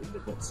a point in the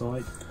bot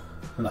side.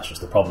 And that's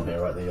just the problem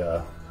here, right?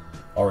 The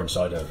orange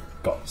side have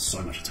got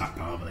so much attack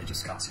power, but they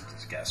just can't seem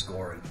to get a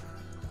score in.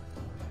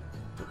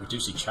 But we do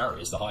see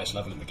Cherry is the highest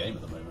level in the game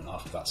at the moment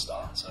after that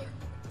start, so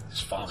he's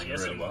farming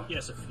really well. He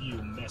has a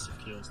few massive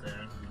kills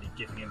there, really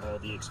giving him all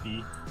the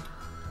XP.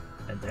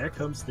 And there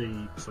comes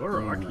the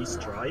Zoroark. He's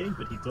trying,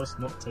 but he does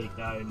not take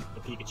down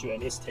the Pikachu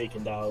and is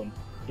taken down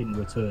in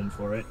return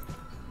for it.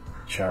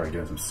 Cherry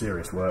doing some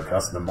serious work.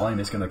 As the mine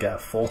is going to get a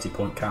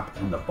 40-point cap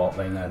in the bot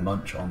lane there,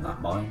 Munch on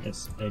that mine.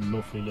 It's a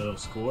lovely little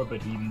score,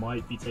 but he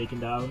might be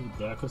taken down.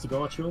 There comes the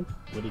Garchomp.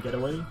 Will he get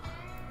away?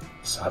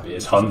 Savvy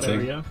is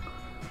hunting.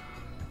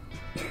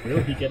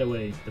 Will he get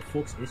away? The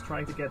Fox is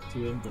trying to get to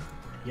him, but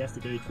he has to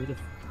go through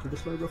the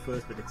Slowbro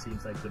first, but it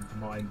seems like the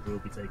mine will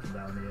be taken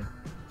down here.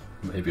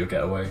 Maybe he'll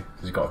get away.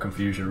 He's got a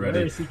confusion ready.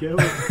 Where is he going?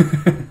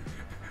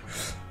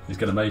 He's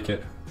going to make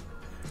it.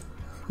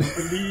 We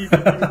believe in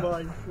you,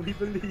 mine. We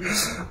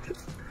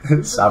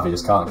believe. Savvy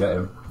just can't get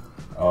him.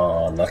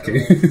 Oh,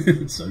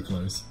 lucky. So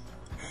close.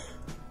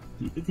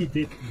 He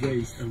did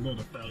waste a lot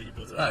of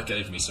valuable time. That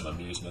gave me some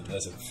amusement.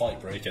 There's a fight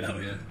breaking out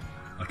here.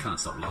 I can't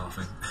stop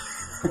laughing.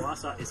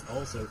 Wasa is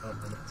also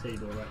up on the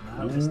table right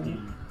now. As the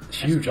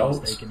huge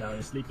ult.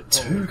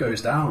 Two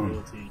goes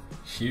down.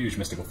 Huge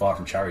mystical fire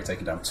from Cherry,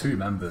 taking down 2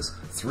 members.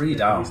 3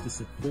 down. It's the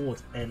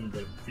support and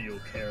the field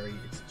carry.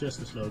 It's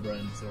just a slow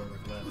burn.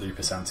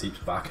 Lupus Antique's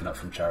backing up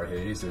from Cherry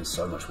here. He's doing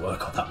so much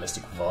work on that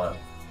mystical fire.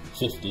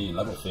 15,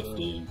 level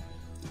 15.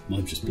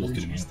 I'm just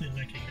blocking him. Still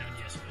looking down,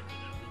 yes, but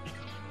that will be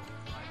coming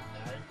up right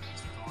now.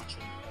 It's the Archer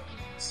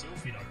and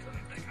Sylveon are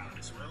coming back out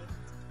as well.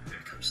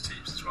 Here comes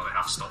Teeps as well. They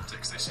have stopped it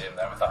because they see him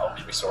there with that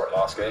ulti. We saw it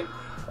last game.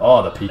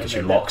 Oh, the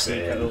Pikachu locks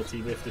it in.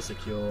 Ulti with the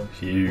secure.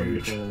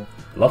 Huge. Wonderful.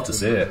 Love to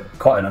see it.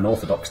 Quite an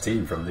unorthodox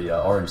team from the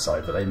orange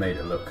side, but they made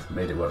it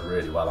work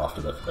really well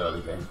after the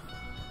early game.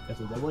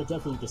 They were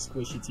definitely the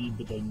squishy team,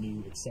 but they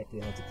knew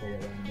exactly how to play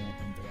around that,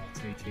 and they are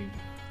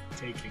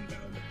taking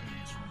down the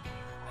players from.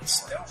 It's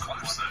still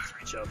close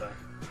though. Each other.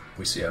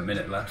 We see a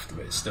minute left,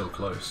 but it's still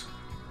close.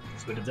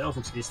 So the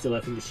Delphox is still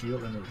having the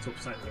shield, and on the top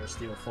side they're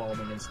still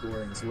farming and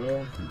scoring as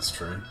well. That's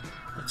true.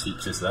 The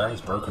Teeps is there.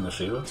 He's broken the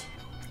shield.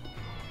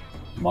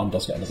 Mon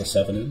does get another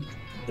 7 in.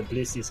 The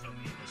Bliss is coming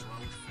in as well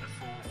with a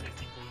full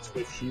 50 points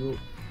with shield.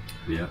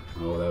 Yeah,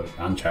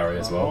 and Cherry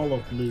as well. All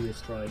of blue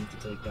is trying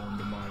to take down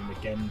the mine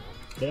again.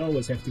 They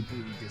always have to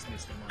bully this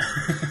Mr.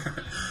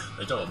 Mine.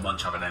 They don't want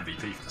Munch have an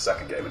MVP for the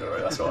second game in a row,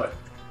 that's why.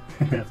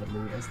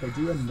 Definitely, as they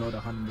do another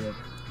 100,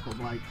 but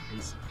like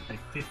is a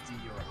 50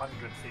 or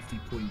 150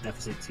 point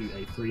deficit to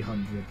a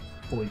 300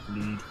 point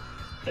lead.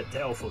 The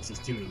Delphox is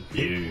doing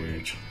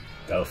huge.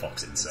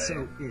 Delphox insane.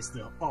 So is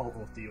all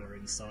of the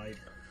orange side.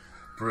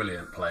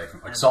 Brilliant play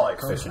from Exotic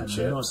Fish and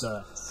Chips.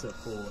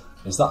 Support.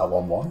 Is that a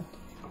 1-1?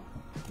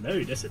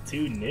 No, that's a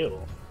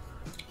 2-0.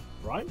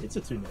 Right? It's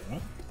a 2-0,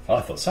 right? Oh,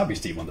 I thought Savvy's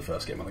team won the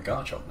first game on the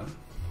Garchomp, no?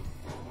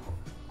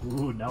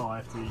 Ooh, now I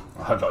have to...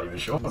 I'm not even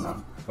sure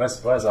now.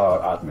 Where's our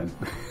admin?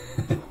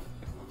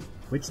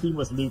 Which team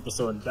was Lupus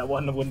on? That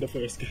one won the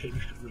first game.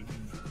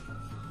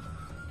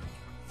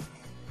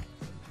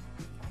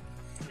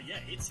 But yeah,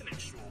 it's an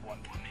actual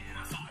 1-1 here.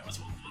 I thought it was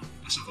 1-1.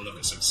 Let's have a look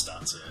at some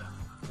stats here.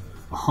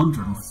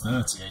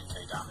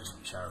 138k damage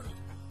from Cherry.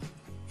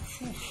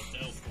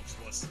 Delphox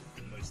was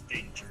the most most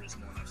dangerous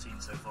one I've seen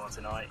so far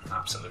tonight.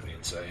 Absolutely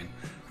insane.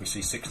 We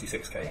see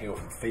 66 Cahill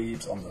from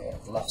Thebes on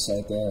the left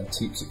side there,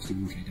 Teep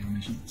 61 K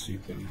damage,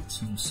 super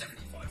small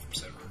 75 from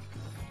Severin.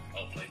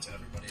 Well played to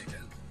everybody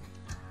again.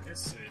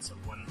 Yes, so it's a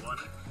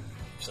 1-1.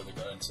 So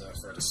we're going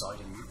for a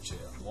deciding match here.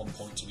 1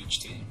 point to each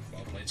team.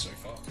 Well played so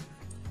far.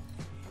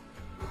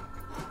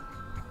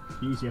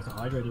 You have to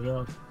hydrate as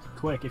well.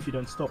 Quick, if you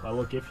don't stop, I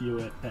will give you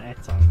an ad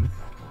time.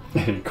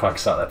 Quack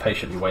sat there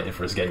patiently waiting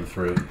for his game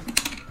through.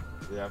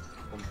 We have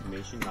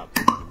confirmation that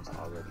games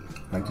already.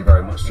 Thank you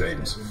very much,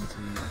 James.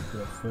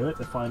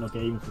 The final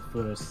game of the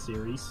first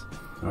series.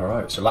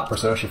 Alright, so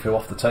Lapras Urshifu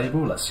off the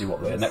table. Let's see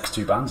what the next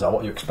two bans are.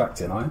 What are you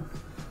expecting, are you?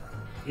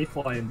 If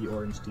I am the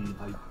orange team,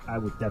 I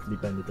would definitely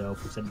ban the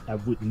Delphix, and I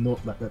would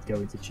not let that go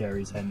into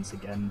Cherry's hands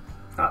again.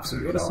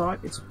 Absolutely On the other not.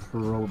 side, it's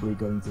probably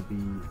going to be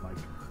like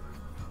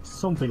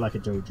something like a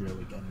Dojo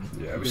again.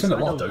 Yeah, we've seen a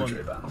lot of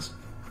Dojo bans.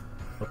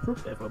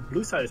 But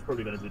blue side is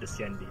probably going to do the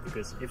Shandy,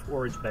 because if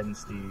orange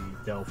bans the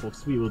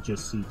Delphix, we will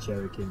just see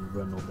Cherry can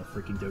run on the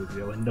freaking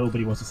Dojo, and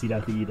nobody wants to see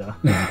that either.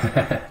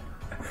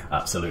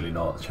 Absolutely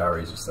not.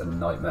 Cherry's just a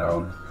nightmare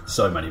on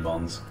so many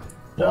mons.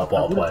 I What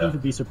a wouldn't player. even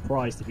be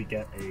surprised if we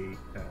get the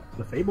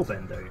Fable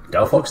ban though.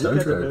 Delphox We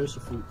get the Dojo.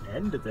 Urshifu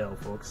and the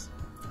Delphox.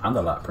 And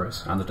the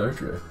Lapras, and the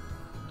Dojo.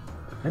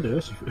 And the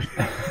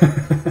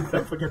Urshifu.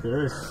 Don't forget the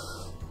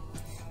Urshifu.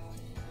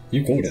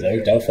 You called it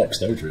though,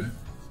 Delphox Dojo.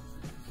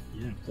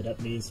 Yeah, so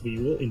that means we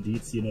will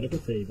indeed see another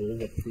Fable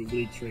that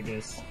probably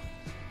triggers...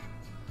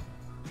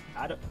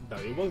 No,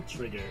 it won't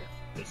trigger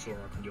the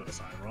Zorok on the other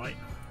side, right?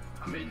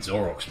 I mean,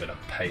 Zorok's been a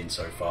pain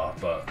so far,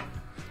 but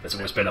there's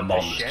always been a mon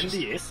The that's just...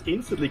 Shandy is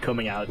instantly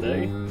coming out though.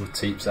 Ooh,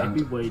 Teep I've been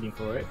Sand. waiting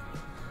for it.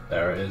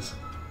 There it is.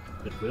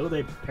 But will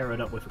they pair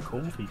it up with a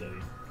Comfy though?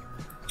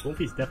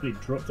 Comfy's definitely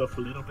dropped off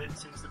a little bit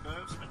since the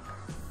nerfs,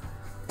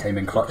 but... Came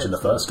in clutch in the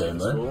first game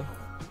though.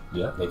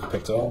 Yeah, they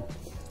picked it up.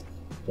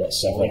 Got Are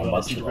several we on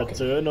going to see Munch the Rocket.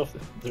 return of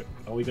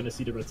are we going to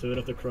see the return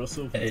of the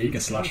crossover? Eager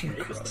Slash and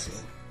Eager Cross.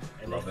 Slash.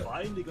 And Love they're it.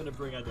 finally going to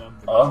bring out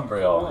Umbreon.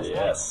 Umbreon,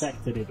 yes. I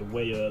expected it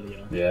way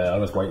earlier. Yeah, I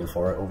was waiting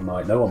for it all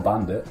night. No one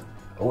banned it.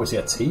 Oh, I see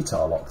a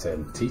T-Tar locked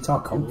in.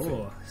 T-Tar Comfy.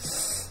 Oh,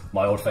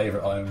 My old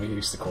favourite iron, we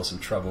used to cause some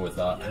trouble with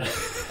that.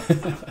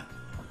 yeah.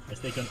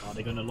 Are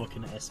they going to lock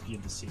in SP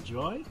and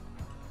Decidueye?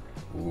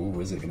 Ooh,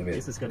 is it going to be?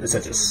 This is going to It's be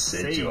a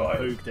some insane Decidueye.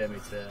 poke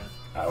damage there.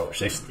 Ouch,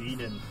 this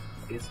Keenan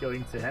is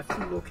going to have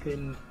to look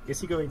in...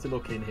 Is he going to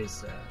look in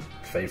his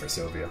favourite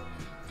Sylvia.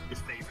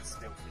 favourite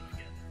Stealthy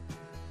again?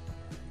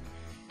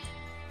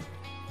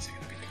 Is it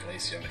going to be the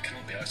Glaceon? It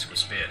can't be Icicle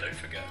Spear, don't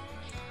forget.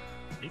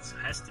 It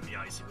has to be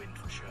Icy Wind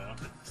for sure,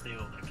 but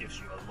still that gives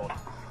you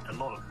a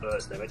lot of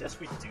burst damage. As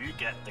we do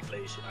get the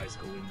Glacier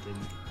Icicle Wind in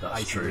That's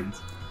Icy true. Wind.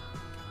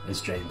 Is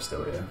James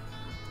still here?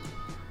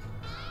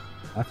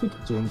 I think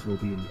James will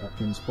be in the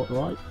admin spot,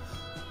 right?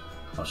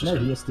 I was No,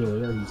 just he is still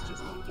here, he's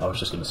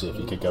just... going to see if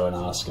you could go and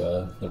ask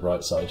the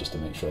right side just to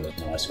make sure that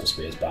no Icicle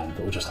Spear is banned,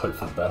 but we'll just hope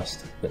for the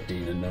best, that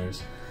Dina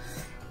knows.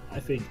 I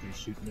think they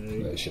should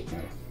know. They should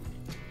know.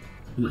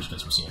 In which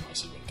case we'll see an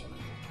Icy Wind coming.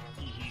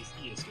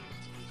 He is going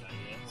to do that,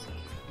 yeah,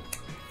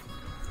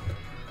 so...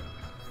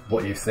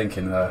 What are you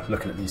thinking,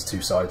 looking at these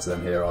two sides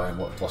then here, Ian?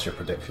 What's your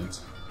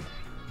predictions?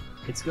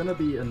 It's gonna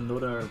be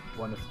another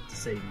one of the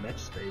same match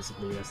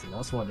basically as the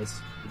last one.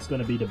 It's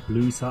gonna be the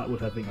blue side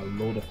with having a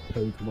lot of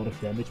poke, a lot of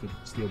damage, but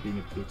still being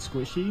a bit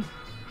squishy.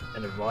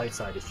 And the right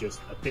side is just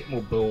a bit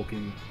more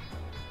bulky,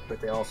 but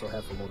they also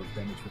have a lot of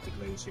damage with the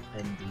Glacier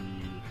and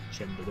the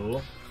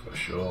Chandelure. For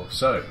sure.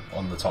 So,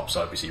 on the top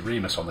side we see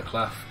Remus on the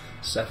Clef,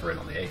 Severin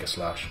on the Aeger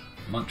Slash,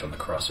 Munch on the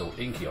Crustle,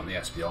 Inky on the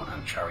Espeon,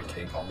 and Cherry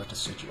King on the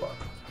Decidueye.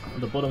 On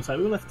the bottom side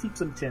we will have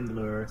Teeps on the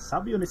Chandelure,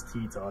 Sabi on his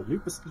T-Tar,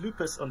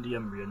 Lupus on the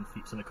Umbreon,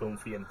 Feeps on the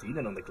Comfy, and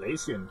Keenan on the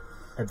Glacian.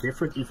 A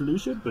different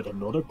evolution, but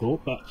another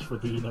gold badge for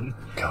Keenan.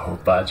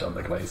 Gold badge on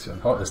the Glacian.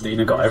 Oh, has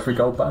Dina got every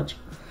gold badge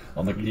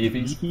on the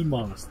Eevees? Eevee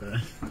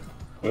Master.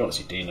 We want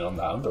to see Dina on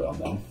the Umbreon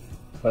then.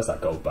 Where's that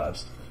gold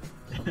badge?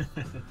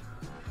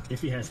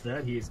 If he has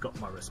that, he's got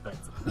my respect.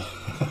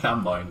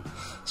 And mine.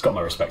 It's got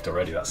my respect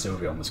already. That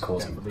Sylveon was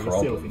causing But the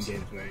problems. Sylveon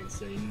game is very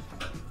insane.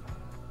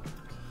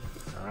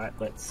 Alright,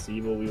 let's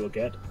see what we will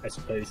get. I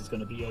suppose it's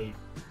going to be a...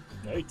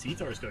 No,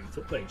 T-Tar is going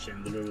top lane.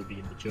 Chandelure will be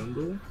in the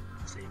jungle.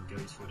 Same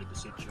goes for the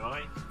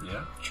Decidueye.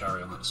 Yeah,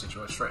 Cherry on that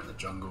Decidueye, straight in the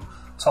jungle.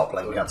 Top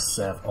lane we have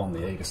Sev on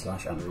the Aeger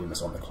Slash and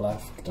Remus on the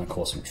Clef. Gonna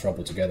cause some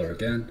trouble together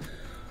again.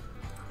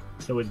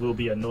 So it will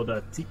be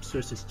another Teeps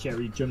versus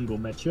Cherry jungle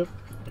matchup,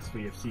 as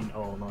we have seen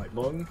all night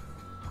long.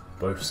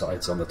 Both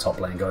sides on the top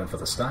lane going for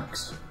the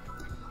stacks.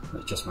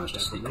 They just managed to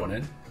sneak one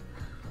in.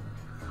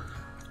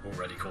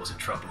 Already causing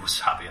trouble,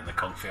 Sabi and the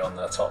Comfy on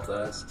the top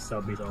there.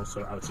 Zabeat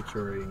also out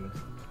securing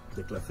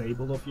the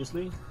Clefable,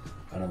 obviously.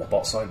 And on the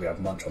bot side we have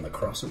Munch on the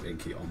Crustle,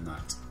 Inky on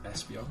that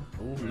Espeon.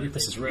 Oh,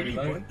 Lupus is really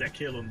low. Want that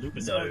kill on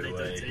Lupus. No They don't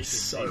way, take it.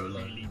 so They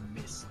low. really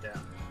missed that.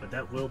 But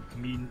that will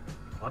mean...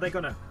 Are they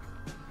gonna...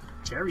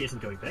 Cherry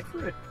isn't going back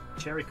for it.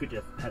 Cherry could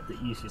have had the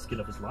easiest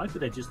kill of his life,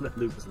 but they just let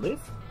Lupus live.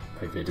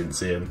 Maybe they didn't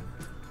see him.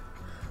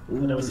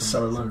 But there was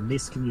so low. some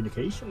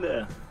miscommunication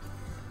there.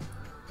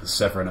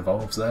 Severin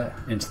evolves there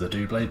into the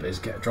Doublade, but he's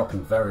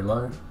dropping very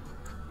low.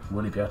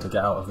 Will he be able to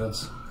get out of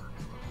this?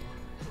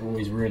 Oh,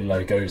 he's really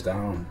low, goes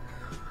down.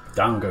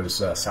 Down goes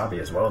Sabi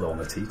as well, though, on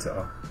the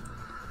T-Tar.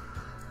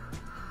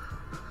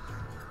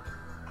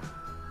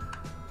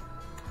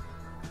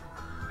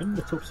 In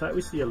the top side,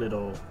 we see a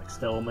little like,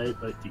 stalemate,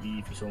 like the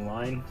EVs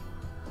online.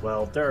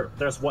 Well,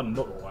 there's one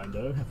not online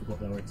though. I forgot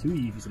there were 2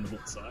 EVs on the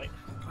bot side.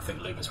 I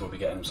think Lucas will be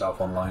getting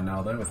himself online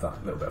now, though, with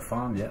that little bit of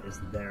farm. Yeah.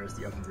 There's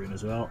the Umbreon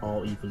as well.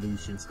 All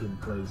evolutions in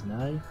place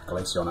now.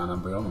 Glaceon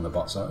and Umbreon on the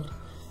bot side.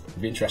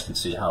 It'd be interesting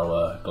to see how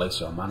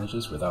Glaceon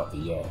manages without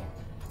the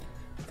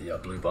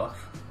blue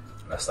buff,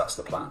 unless that's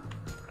the plan.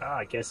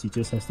 I guess he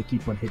just has to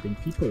keep on hitting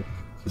people.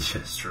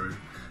 Yes, true.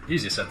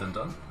 Easier said than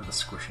done with a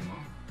squishing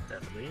one.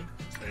 Definitely.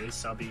 So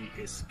Sabi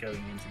is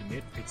going into the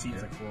mid. It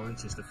seems like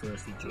Orange is the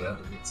first to join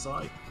the mid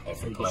side.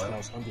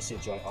 Aegis and the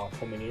Sidgei are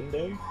coming in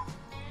though,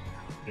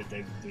 but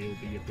they will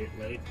be a bit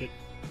late. But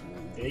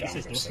the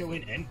Aegis does go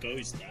in and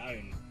goes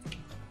down.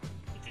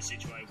 But the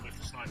Sidgei with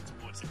the snipe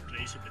towards the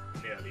Glacier,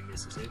 but nearly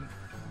misses him.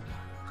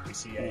 We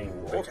see a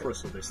Red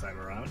Crystal this time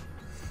around.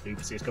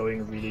 Lucas is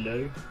going really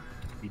low.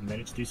 He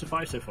managed to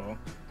survive so far,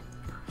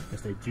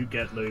 because they do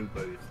get low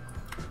both.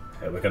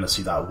 Yeah, we're going to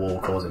see that wall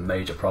causing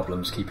major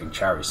problems, keeping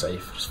Cherry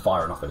safe, just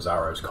firing off those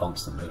arrows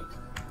constantly.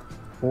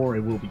 Or it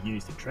will be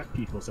used to trap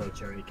people so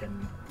Cherry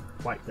can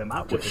wipe them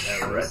out with his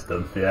arrows.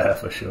 Them, yeah,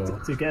 for sure.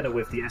 Together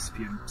with the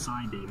Espion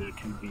side, there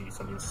could be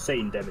some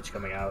insane damage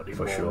coming out in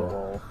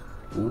wall.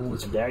 Ooh,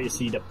 and there you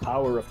see the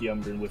power of the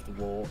Umbreon with the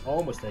wall,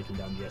 almost taking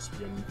down the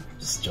Espion.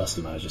 Just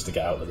manages to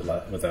get out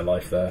with their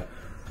life there.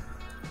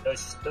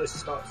 Those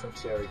starts on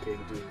Cherry King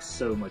doing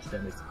so much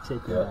damage,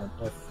 taking down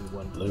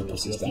everyone.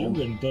 Lucas is the down.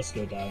 Umbreon does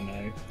go down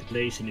now. The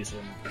Glacian is on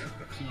a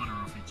quarter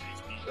of its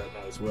HP right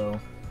now as well.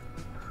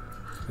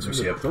 As we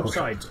see a top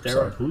side,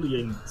 they're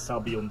bullying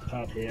Sabi on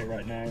pad here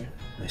right now.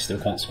 They still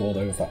can't score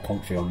though with that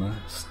Comfrey on there.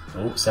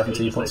 Oh,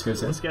 17 points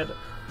goes in.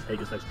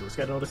 Aegis does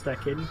get another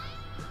stack in,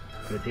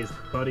 but his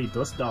buddy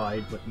does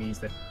die, but means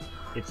that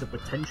it's a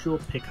potential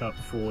pickup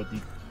for the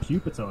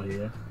Pupitar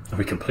here.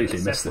 We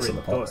completely missed this on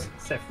the bot.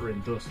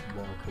 Sephirin does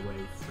walk away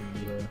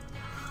freely here.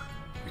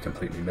 We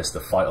completely missed the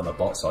fight on the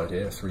bot side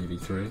here,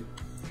 3v3.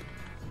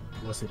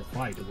 Was it a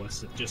fight or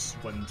was it just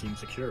one team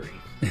securing?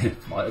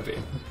 Might have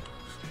been.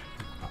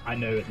 I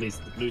know at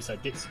least the blue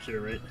side did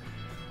secure it.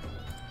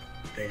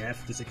 They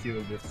have to secure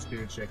it with the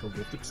Spirit Check or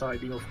with the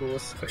Psybeam, of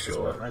course. For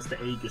sure. As well as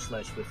the Aegis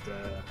Slash with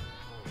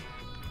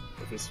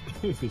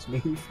his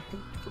move.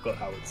 Forgot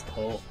how it's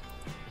called.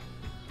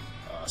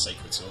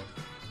 Sacred Sword.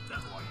 That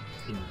one.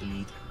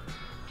 Indeed.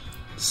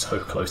 So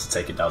close to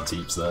taking down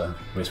Teeps there.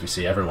 As we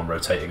see everyone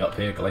rotating up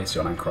here,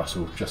 Glaceon and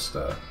Crustle just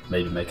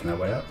maybe making their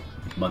way up.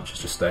 Munch is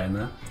just staying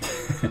there,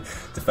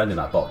 defending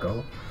that bot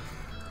goal.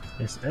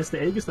 Yes, as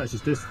the Aegis Slash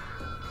is just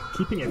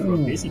keeping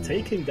everyone busy,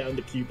 taking down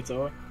the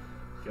Pupitar,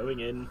 going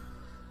in.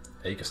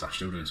 Aegis Slash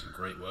still doing some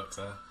great work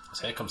there.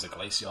 So here comes the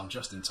Glaceon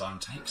just in time,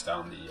 takes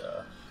down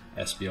the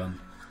Espion.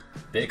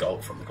 Big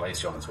ult from the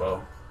Glaceon as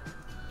well.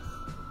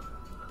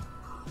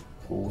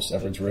 Oh,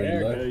 Severin's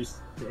really low. There goes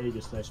the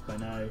Aegis Slash by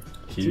now.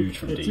 Huge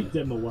from Dean. It took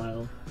them a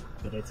while,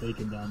 but they're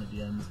taken down at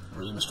the end.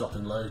 Remus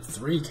dropping low.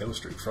 3 kill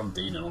streak from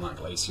Dean on that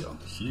Glaceon.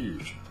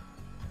 Huge.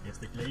 Yes,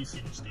 the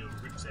Glaceon still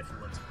rips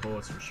everyone's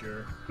paws for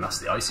sure. And that's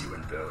the Icy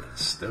Wind build.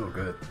 It's still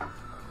good.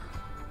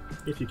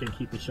 If you can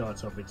keep the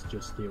shots up, it's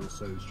just still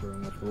so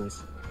strong, of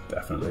course.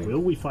 Definitely. Will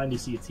we finally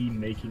see a team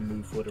making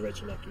move for the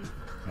Regieleki?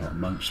 Oh,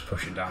 Munch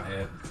pushing down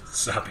here.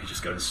 Sabi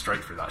just going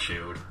straight through that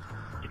shield.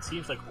 It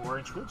seems like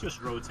Orange will just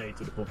rotate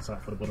to the bot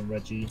side for the bottom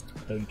Reggie.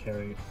 They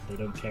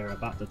don't care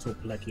about the top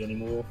Lecky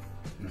anymore.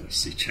 Let's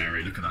see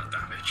Cherry, look at that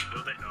damage.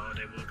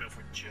 They will go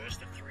for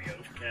just a 3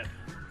 overcap.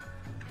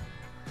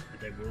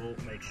 But they will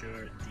make sure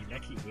the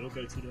Lecky will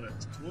go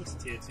towards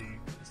the tier 2.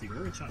 So the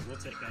Orange will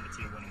take down the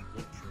tier 1 and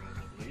 1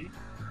 probably.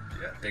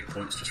 Yeah, big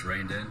points just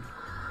rained in.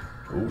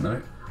 Oh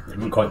no, they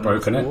haven't quite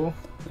broken it.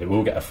 They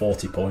will get a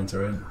 40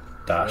 pointer in.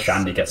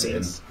 Shandy gets it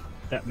in.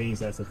 That means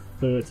there's a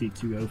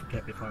 32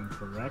 overcap if I'm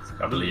correct.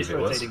 I believe it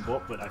was.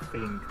 Bot, but I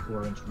think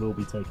Orange will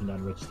be taking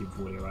down Red Team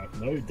 40 right.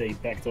 No, they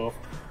backed off.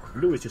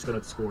 Blue is just going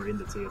to score in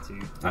the tier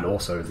 2. And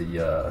also it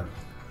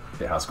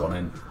has gone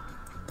in.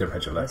 The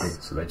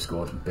Regieleki, so they've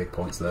scored some big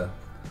points there.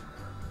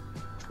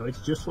 So it's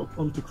just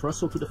onto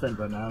Crustle to defend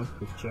right now,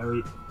 with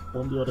Cherry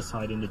on the other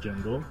side in the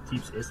jungle.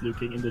 Teeps is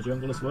looking in the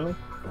jungle as well.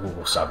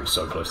 Oh, Sabi's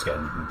so close to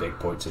getting big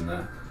points in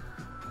there.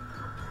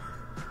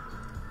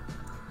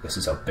 This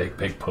is a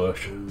big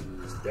push. Ooh,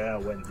 there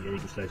went the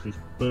Aegis Slash, just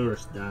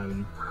burst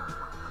down.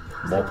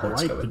 More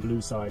points the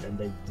blue side, and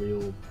they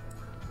will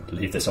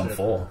leave this on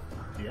 4.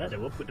 Yeah, they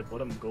will put the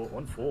bottom goal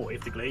on 4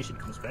 if the Glacian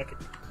comes back.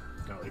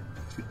 No, it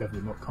should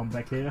definitely not come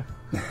back here.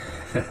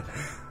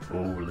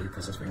 Oh,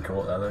 Lucas has been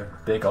caught there though.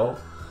 Big ult.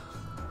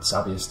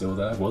 Sabi is still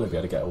there. Will they be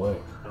able to get away?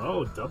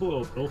 Oh, double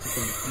ult from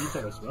the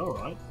Peter as well,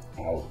 right?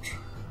 Ouch.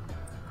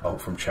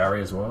 Ult from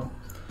Cherry as well.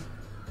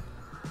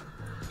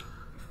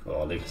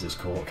 Oh, Lucas is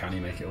caught. Can he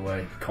make it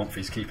away?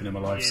 Comfy's keeping him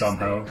alive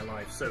somehow. Staying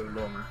alive so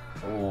long.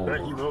 Oh.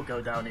 But he will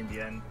go down in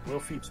the end. Will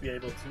Phoebes be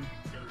able to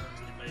go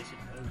into the formation,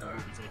 and will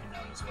be taken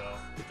down as well.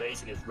 The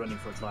Basin is running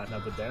for his life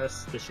now, but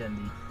there's the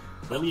Shendy.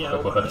 Really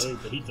out, but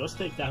he does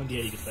take down the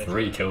Aegis Slash.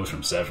 3 kills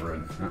from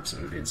Severin.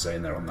 Absolutely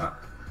insane there on that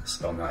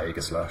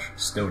Aegis Slash.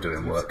 Still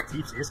doing work.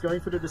 Teeps is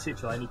going for the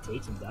Deceit line, he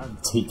takes him down.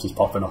 Teeps is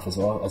popping off as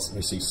well, as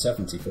we see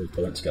 74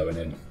 points going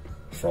in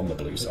from the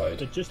blue side.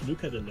 But just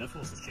look at the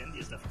levels. The Shendy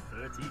is level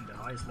 13, the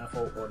highest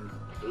level on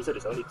the blue side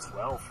is only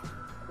 12.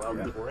 Well,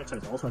 the orange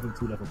side is also having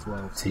 2 level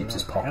 12. Teeps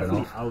is popping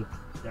off.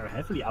 They're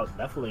heavily out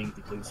leveling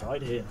the blue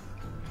side here.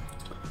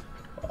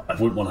 I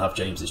wouldn't want to have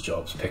James's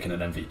jobs picking an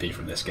MVP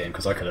from this game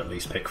because I could at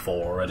least pick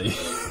 4 already.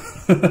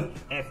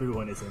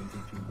 Everyone is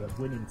MVP, but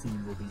winning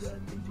team will be the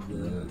MVP.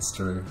 Yeah, it's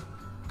true.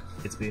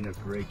 It's been a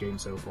great game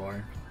so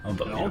far.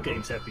 Unbelievable. All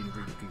games have been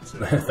really good so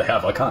far. They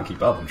have. I can't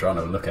keep up. I'm trying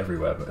to look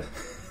everywhere, but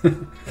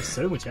there's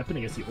so much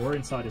happening as the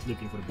orange side is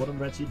looking for the bottom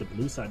Reggie, the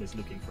blue side is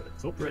looking for the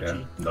top Reggie.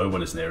 Yeah, no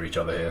one is near each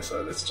other here,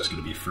 so there's just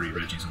going to be 3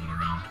 Reggies all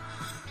around.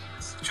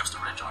 It's just a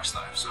Reg Ice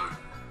though, so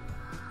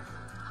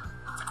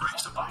the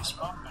greatest advice.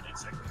 But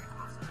it's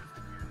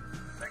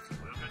actually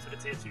we'll go to the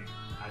tier 2.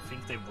 I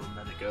think they will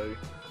let it go.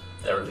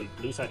 The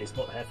blue side is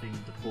not having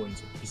the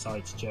points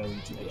besides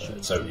Cherry to actually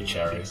it's only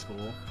Cherry.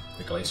 Score.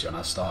 The Glaceon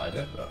has started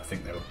it, but I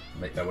think they'll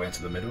make their way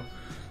into the middle.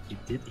 He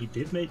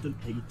did make the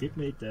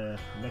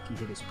Lecky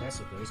hit his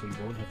passive though, so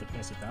he won't have to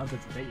pass it down, but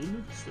they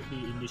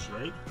instantly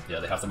initiate. Yeah,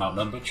 they have them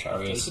outnumbered.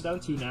 Cherry is down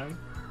 2 now.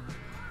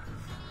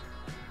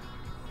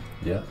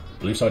 Yeah,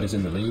 blue side is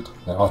in the lead.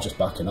 They are just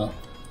backing up.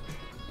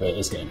 But it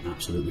is getting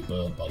absolutely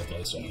burnt by the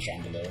Glaceon and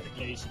Chandelier.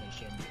 The Glaceon and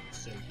Chandelier is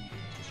so good,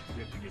 just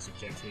ripping his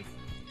objective.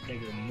 They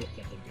will not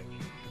let them go in.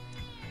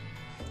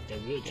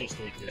 They will just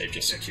take this. They've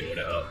just secured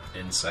it up.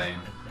 Insane.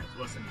 And that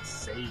was an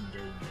insane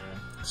game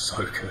there. So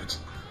good.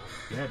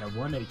 Yeah, they're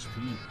 1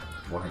 HP.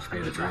 1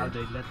 HP the dream. How they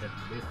let them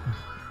live.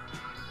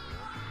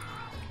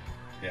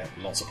 Yeah,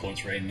 lots of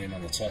points raining in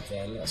on the top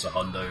there, lots of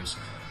hundos.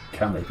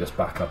 Can they just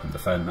back up and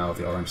defend now,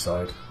 the orange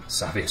side?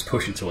 Savvy is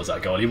pushing towards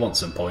that goal, he wants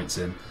some points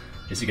in.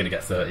 Is he going to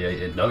get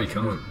 38 in? No, he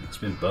can't. It's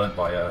been burnt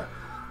by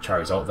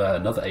Cherry's ult there.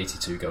 Another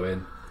 82 go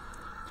in.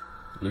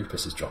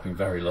 Lupus is dropping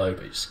very low,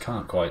 but he just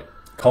can't quite.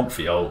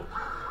 Comfy ult.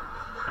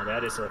 And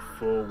that is a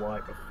full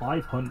wipe, a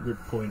 500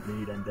 point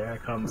lead, and there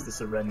comes the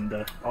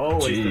surrender.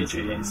 Always the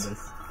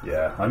surrenders.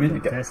 Yeah, I mean,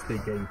 it gets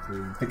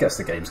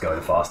the games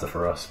going faster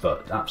for us,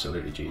 but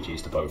absolutely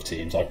GG's to both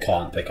teams. I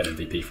can't pick an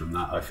MVP from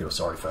that. I feel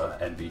sorry for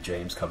NB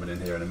James coming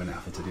in here in a minute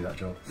having to do that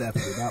job.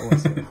 Definitely, that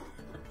was a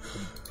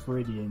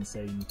pretty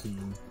insane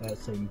team,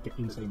 insane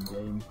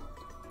game.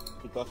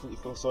 You definitely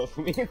feel sorry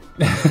for me.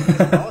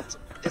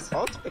 It's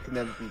hard to pick an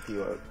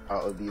MVP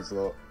out of these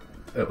lot.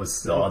 It was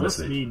so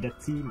honestly. It does mean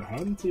that team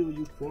Until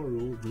You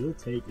Quarrel will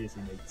take this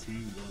in a 2-1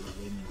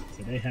 win.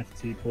 So they have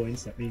 2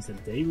 points. That means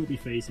that they will be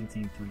facing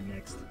Team 3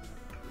 next.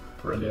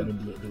 Brilliant. And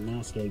then the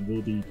last game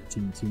will be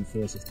Team 2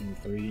 versus Team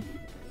 3.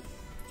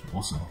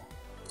 Awesome.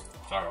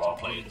 Very well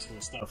played.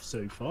 Stuff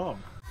so far.